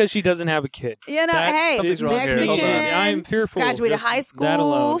family. Just because she doesn't have a kid. You know, hey, something's wrong here. Mexican, Hold on. I'm fearful. graduated just high that school.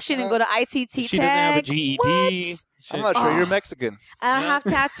 alone. She didn't go to ITT She doesn't have a Tech. GED. What? I'm not sure. You're Mexican. And I have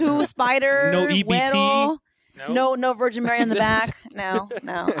tattoo, spider, No EBT? güero. No Virgin Mary in the back. No.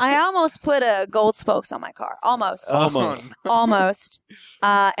 I almost put a gold spokes on my car. Almost. Almost.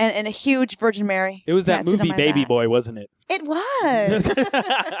 And a huge Virgin Mary. It was that tattooed on movie my Baby back. Boy, wasn't it? It was.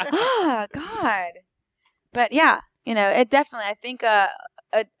 Oh, God. But yeah, it definitely, I think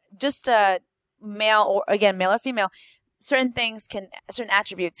just a male or female, certain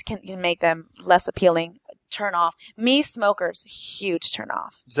attributes can make them less appealing, turn off. Me, smokers, huge turn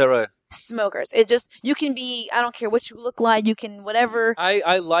off. Is that right? Smokers. You can be, I don't care what you look like, you can whatever.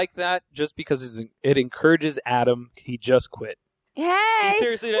 I like that just because it encourages Adam. He just quit. Hey!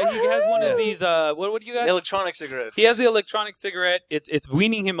 Seriously, he has one of these, what do you guys? Electronic cigarettes. He has the electronic cigarette. It's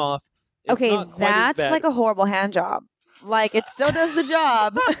weaning him off. It's Okay, not quite as that's bad. like a horrible hand job. Like, it still does the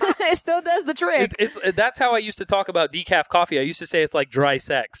job. It still does the trick. That's how I used to talk about decaf coffee. I used to say it's like dry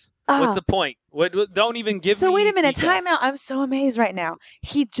sex. What's the point? Don't even give me So wait a minute, decaf. time out. I'm so amazed right now.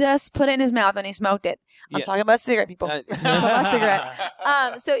 He just put it in his mouth and he smoked it. I'm talking about cigarette, people. I'm talking about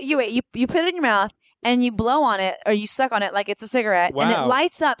cigarette. So you put it in your mouth and you blow on it or you suck on it like it's a cigarette, and it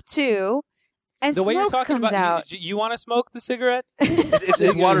lights up too. And the way you're smoke talking comes about, out. you want to smoke the cigarette?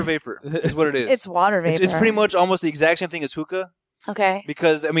 It's water vapor. Is what it is. It's water vapor. It's pretty much almost the exact same thing as hookah. Okay.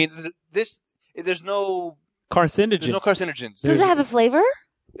 Because I mean, there's no Carcinogens. There's no carcinogens. Does it have a flavor?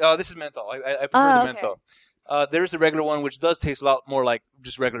 This is menthol. I prefer the menthol. There is a regular one which does taste a lot more like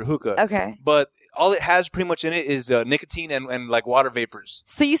just regular hookah. Okay. But all it has pretty much in it is nicotine and like water vapors.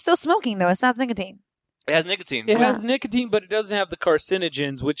 So you're still smoking though? It's not nicotine. It has nicotine. It has nicotine, but it doesn't have the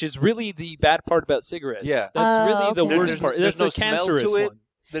carcinogens, which is really the bad part about cigarettes. Yeah. That's really the okay. worst part. There's That's no the smell cancerous to it.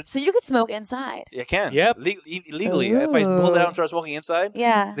 one. So you could smoke inside. You can. Yep. Legally. If I pull it out and start smoking inside,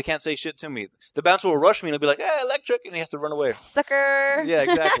 Yeah. they can't say shit to me. The bouncer will rush me and he'll be like, electric, and he has to run away. Sucker. Yeah,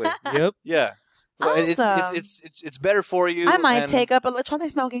 exactly. Yep. Yeah. So Awesome. it's better for you. I might take up electronic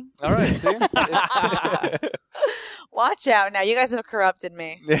smoking. All right. See? It's- Watch out now. You guys have corrupted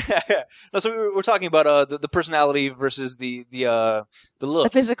me. No, so we're talking about the personality versus the look. The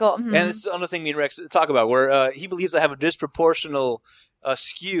physical. Mhm. And it's another thing me and Rex talk about, where he believes I have a disproportional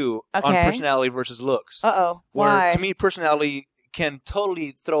skew on Okay. personality versus looks. Uh-oh. Where Why? to me, personality can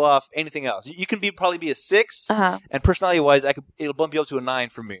totally throw off anything else. You can probably be a 6, Uh-huh. and personality-wise, it'll bump you up to a 9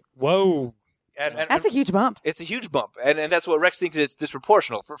 for me. Whoa. And That's a huge bump. It's a huge bump, and that's what Rex thinks it's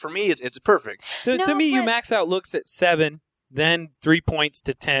disproportional. For me, it's perfect. To No, me, you but- max out looks at 7, then 3 points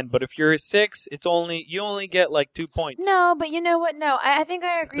to 10. But if you're a 6, you only get like 2 points. No, but you know what? No, I think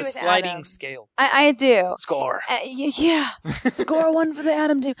I agree It's a with sliding Adam. scale. I do. Score. Yeah. Score 1 for the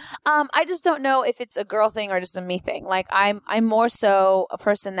Adam team. I just don't know if it's a girl thing or just a me thing. Like I'm more so a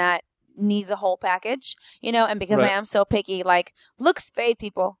person that needs a whole package, and because Right. I am so picky, like looks fade,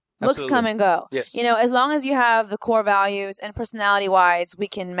 people. Looks Absolutely. come and go. Yes. As long as you have the core values and personality wise, we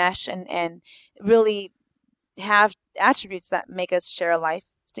can mesh and really have attributes that make us share a life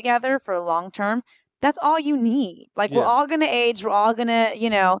together for long term. That's all you need. Like we're Yeah. all gonna age. We're all gonna,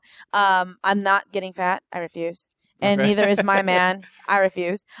 I'm not getting fat. I refuse. And Okay. neither is my man. I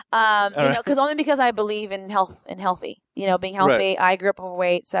refuse. Because only because I believe in health and healthy. Being healthy. I grew up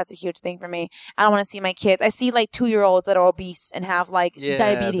overweight, so that's a huge thing for me. I don't want to see my kids. I see like 2-year-olds that are obese and have like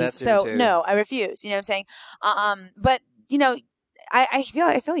diabetes. that's So irritating. no, I refuse. You know what I'm saying? But I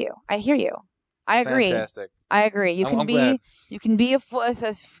feel you. I hear you. I agree. Fantastic. I agree. You I'm can glad. be a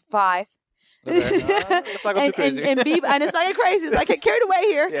 5. Okay. Let's not go too crazy. and it's not get crazy. It's like get carried away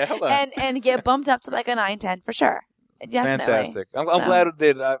here. Yeah, hold on. And get bumped up to like a 9, 10 for sure. Definitely. Fantastic. I'm So. glad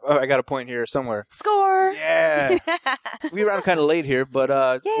that I got a point here somewhere. Score. Yeah. We ran kind of late here, but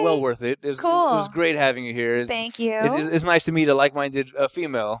Yay. well worth it. It was, Cool. It was great having you here. Thank you. It's nice to meet a like-minded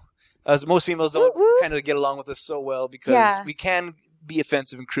female. As most females don't Woo, woo. kind of get along with us so well because Yeah. we can be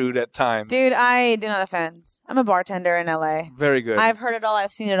offensive and crude at times. Dude, I do not offend. I'm a bartender in LA. Very good. I've heard it all.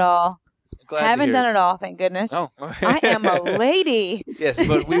 I've seen it all. Glad Haven't to hear done it all, thank goodness. Oh, I am a lady. Yes,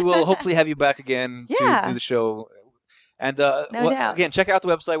 but we will hopefully have you back again Yeah. to do the show. And doubt. again, check out the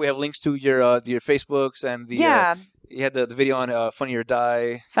website. We have links to your Facebooks and the Yeah. you had the video on Funny or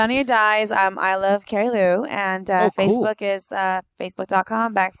Die. Funny or Dies. I love Carrie Lou. And Oh, cool. Facebook is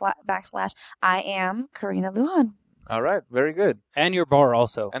facebook.com/ I am Karina Lujan. All right, very good. And your bar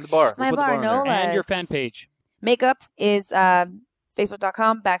also. And the bar. My We'll put the bar, in no there. less. And your fan page. Makeup is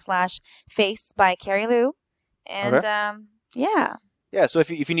facebook.com / face by Carrie Lou. And yeah. Yeah, so if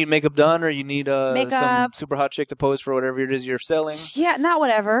you need makeup done or you need some Makeup. super hot chick to pose for whatever it is you're selling. Yeah, not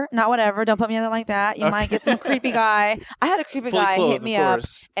whatever. Don't put me on there like that. You might get some creepy guy. I had a creepy Fully guy clothed, hit me of up,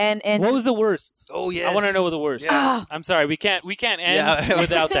 course. and What was the worst? Oh, yes. I want to know the worst. Yeah. I'm sorry, we can't end Yeah.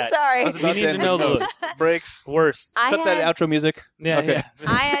 without that. Sorry. I was We about need to to end know with the notes. Breaks. Worst. Cut that outro music. Yeah, Okay. yeah.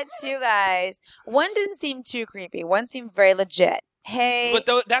 I had two guys. One didn't seem too creepy. One seemed very legit. Hey,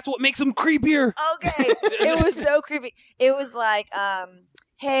 But that's what makes them creepier. okay, it was so creepy. It was like,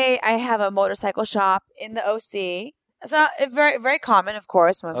 hey, I have a motorcycle shop in the OC. So very, very common, of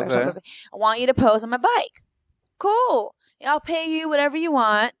course. Motorcycle Okay. shops. I want you to pose on my bike. Cool. I'll pay you whatever you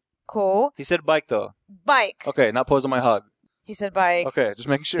want. Cool. He said bike, though. Bike. Okay, not pose on my hug. He said bike. Okay, just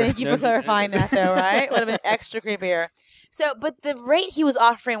making sure. Thank you for clarifying that, though, right? Would have been extra creepier. So, but the rate he was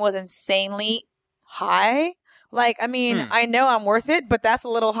offering was insanely high. Like, I mean, I know I'm worth it, but that's a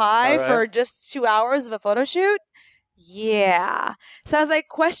little high All right. for just 2 hours of a photo shoot. Yeah. So I was like,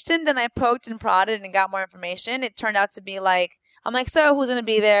 questioned, and I poked and prodded and got more information. It turned out to be like, I'm like, so who's going to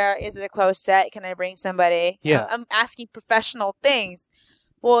be there? Is it a closed set? Can I bring somebody? Yeah. I'm asking professional things.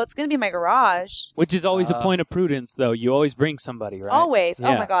 Well, it's going to be my garage. Which is always a point of prudence, though. You always bring somebody, right? Always. Oh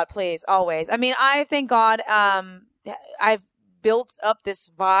Yeah. my God, please. Always. I mean, I thank God I've built up this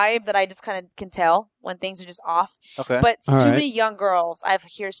vibe that I just kind of can tell when things are just off. Okay. But All too right. many young girls. I've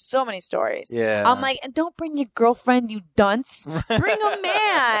heard so many stories. Yeah. I'm like, and don't bring your girlfriend, you dunce. Bring a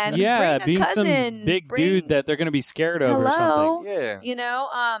man. Yeah, bring a being cousin. some big Bring- dude that they're going to be scared of or Hello. something. Yeah. You know,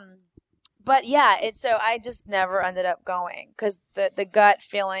 but yeah, it's so I just never ended up going because the gut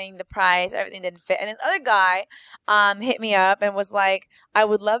feeling, the price, everything didn't fit. And this other guy hit me up and was like, I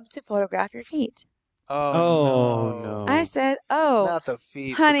would love to photograph your feet. Oh, no. I said, oh, Not the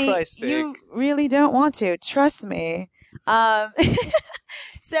feet. For honey, Christ's sake. you really don't want to. Trust me.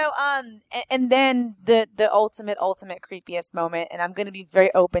 So, and then the ultimate creepiest moment, and I'm going to be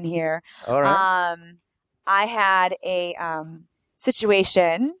very open here. All right. I had a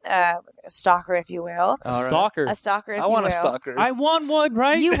situation, a stalker, if you will. All right. Stalker. A stalker, if I you want will. a stalker. I want one,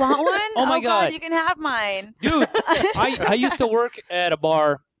 right? You want one? Oh my God, God. you can have mine. Dude, I used to work at a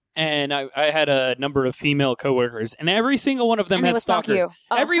bar, and I had a number of female coworkers, and every single one of them And they had would stalk stalkers. you.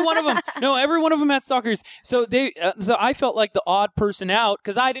 Oh. Every one of them. No, every one of them had stalkers. So so I felt like the odd person out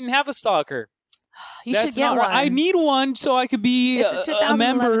because I didn't have a stalker. You That's should get not one. right. I need one so I could be It's a a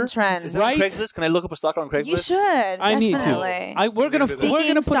 2011 member. trend. Is that right? on Craigslist? Can I look up a stalker on Craigslist? You should. I need to. Definitely. We're gonna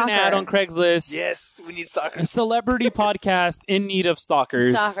Seeking put an ad stalker. on Craigslist. Yes, we need A stalkers. celebrity podcast in need of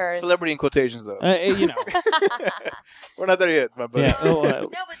stalkers. Stalkers. Celebrity in quotations, though. You know. We're not there yet, my buddy. Yeah. Oh, No,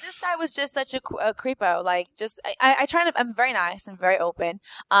 but this guy was just such a creepo. Like, just I try to. I'm very nice and very open.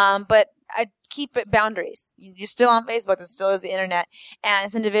 But I keep it boundaries. You're still on Facebook. This still is the internet. And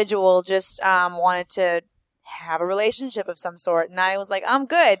this individual just wanted to have a relationship of some sort, and I was like, I'm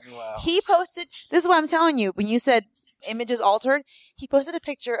good. Wow. He posted. This is what I'm telling you. When you said images altered, he posted a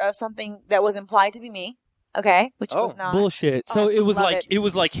picture of something that was implied to be me. Okay, which was not. bullshit. So Oh, it was love like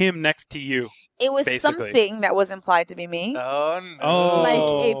it. like him next to you. It was basically. something that was implied to be me. Oh, no. Oh.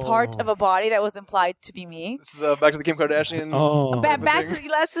 Like a part of a body that was implied to be me. This is back to the Kim Kardashian. Oh. Back to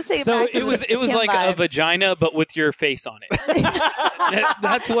let's just say So back to it was the it was Kim like vibe. a vagina but with your face on it.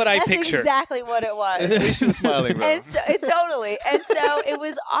 That's what I That's picture. exactly what it was. At least she was smiling, bro. And so it's totally. And so it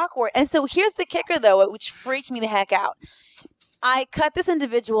was awkward. And so here's the kicker, though, which freaked me the heck out. I cut this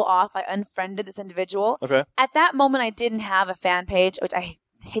individual off. I unfriended this individual. Okay. At that moment, I didn't have a fan page, which I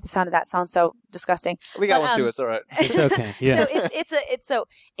hate the sound of that. Sounds so disgusting. We got But, one too. It's all right. It's okay. Yeah. So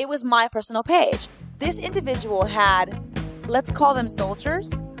it was my personal page. This individual had, let's call them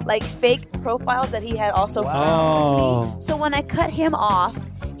soldiers, like fake profiles that he had also found with Oh. me. So when I cut him off,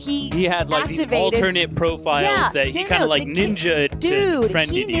 he had like these activated alternate profiles Yeah. that he No, kind no, of like the kid- ninja Dude,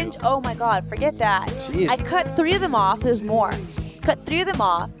 friended he you. ninja. Oh my God, forget that. Jeez. I cut 3 of them off. There's more. Cut 3 of them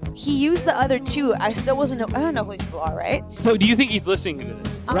off. He used the other 2. I still wasn't. I don't know who these people are, right? So do you think he's listening to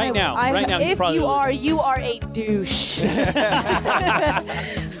this right now? Right now, he's If probably you are, listening. you are a douche.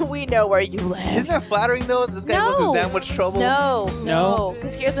 We know where you live. Isn't that flattering, though? This guy goes through that much trouble. No.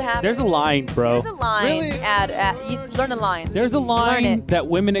 Because here's what happens. There's a line, bro. There's a line. Really? You learn a line. There's a Learn line it. that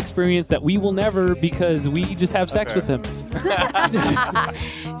women experience that we will never because we just have sex Okay. with them.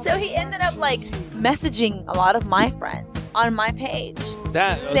 So he ended up like messaging a lot of my friends on my page.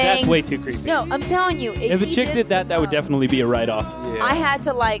 That's Saying- way too creepy. No, I'm telling you, If a he chick did that, that would definitely be a write-off. Yeah. I had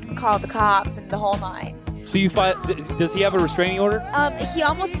to like call the cops and the whole 9. So does he have a restraining order? He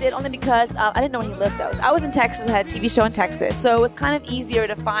almost did, only because I didn't know where he lived though. So I was in Texas, I had a TV show in Texas, so it was kind of easier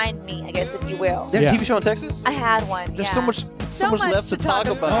to find me, I guess, if you will. They had Yeah. a TV show in Texas? I had one. There's yeah. so much so much left to talk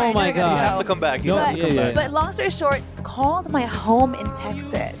I'm about. sorry, Oh my I gotta God. You have go. to come back. You No, have to come yeah, back. But long story short, called my home in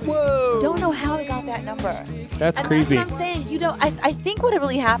Texas. Whoa. Don't know how I got that number. That's And creepy. that's what I'm saying. You know, I think what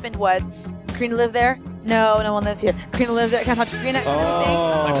really happened was, Karina lived there. No, no one lives here. Karina lived there. Can I talk to Karina?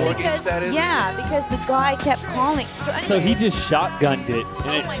 Oh. Like working Because status? because the guy kept calling. So, anyways, So he just shotgunned it, and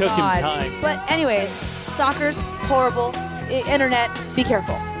oh it my took God. him time. But anyways, stalkers, horrible. Internet, be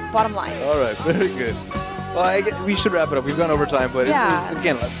careful. Bottom line. All right, very good. Well, we should wrap it up. We've gone over time, but Yeah. it was,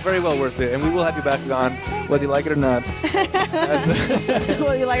 again, very well worth it. And we will have you back on, whether you like it or not.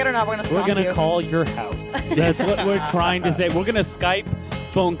 Whether you like it or not, we're gonna We're stalk gonna you. call your house. That's what we're trying to say. We're gonna Skype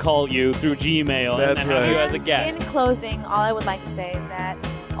phone call you through Gmail That's and then have you right. as a guest. In closing, all I would like to say is that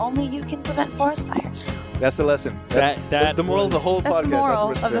only you can prevent forest fires. That's the lesson. That the moral of the whole That's podcast. the moral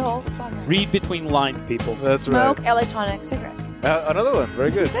that's of what the it's whole podcast. Read between lines, people. been. That's Smoke right. electronic cigarettes. Another one. Very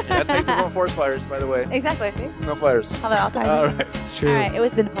good. That's how you prevent forest fires, by the way. Exactly. See No fires. how that all ties All in. right. It's true. All right. It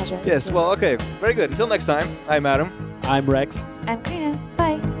was been a pleasure. Yes, well, okay. Very good. Until next time, I'm Adam. I'm Rex. I'm Karina.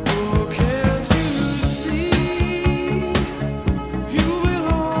 Bye.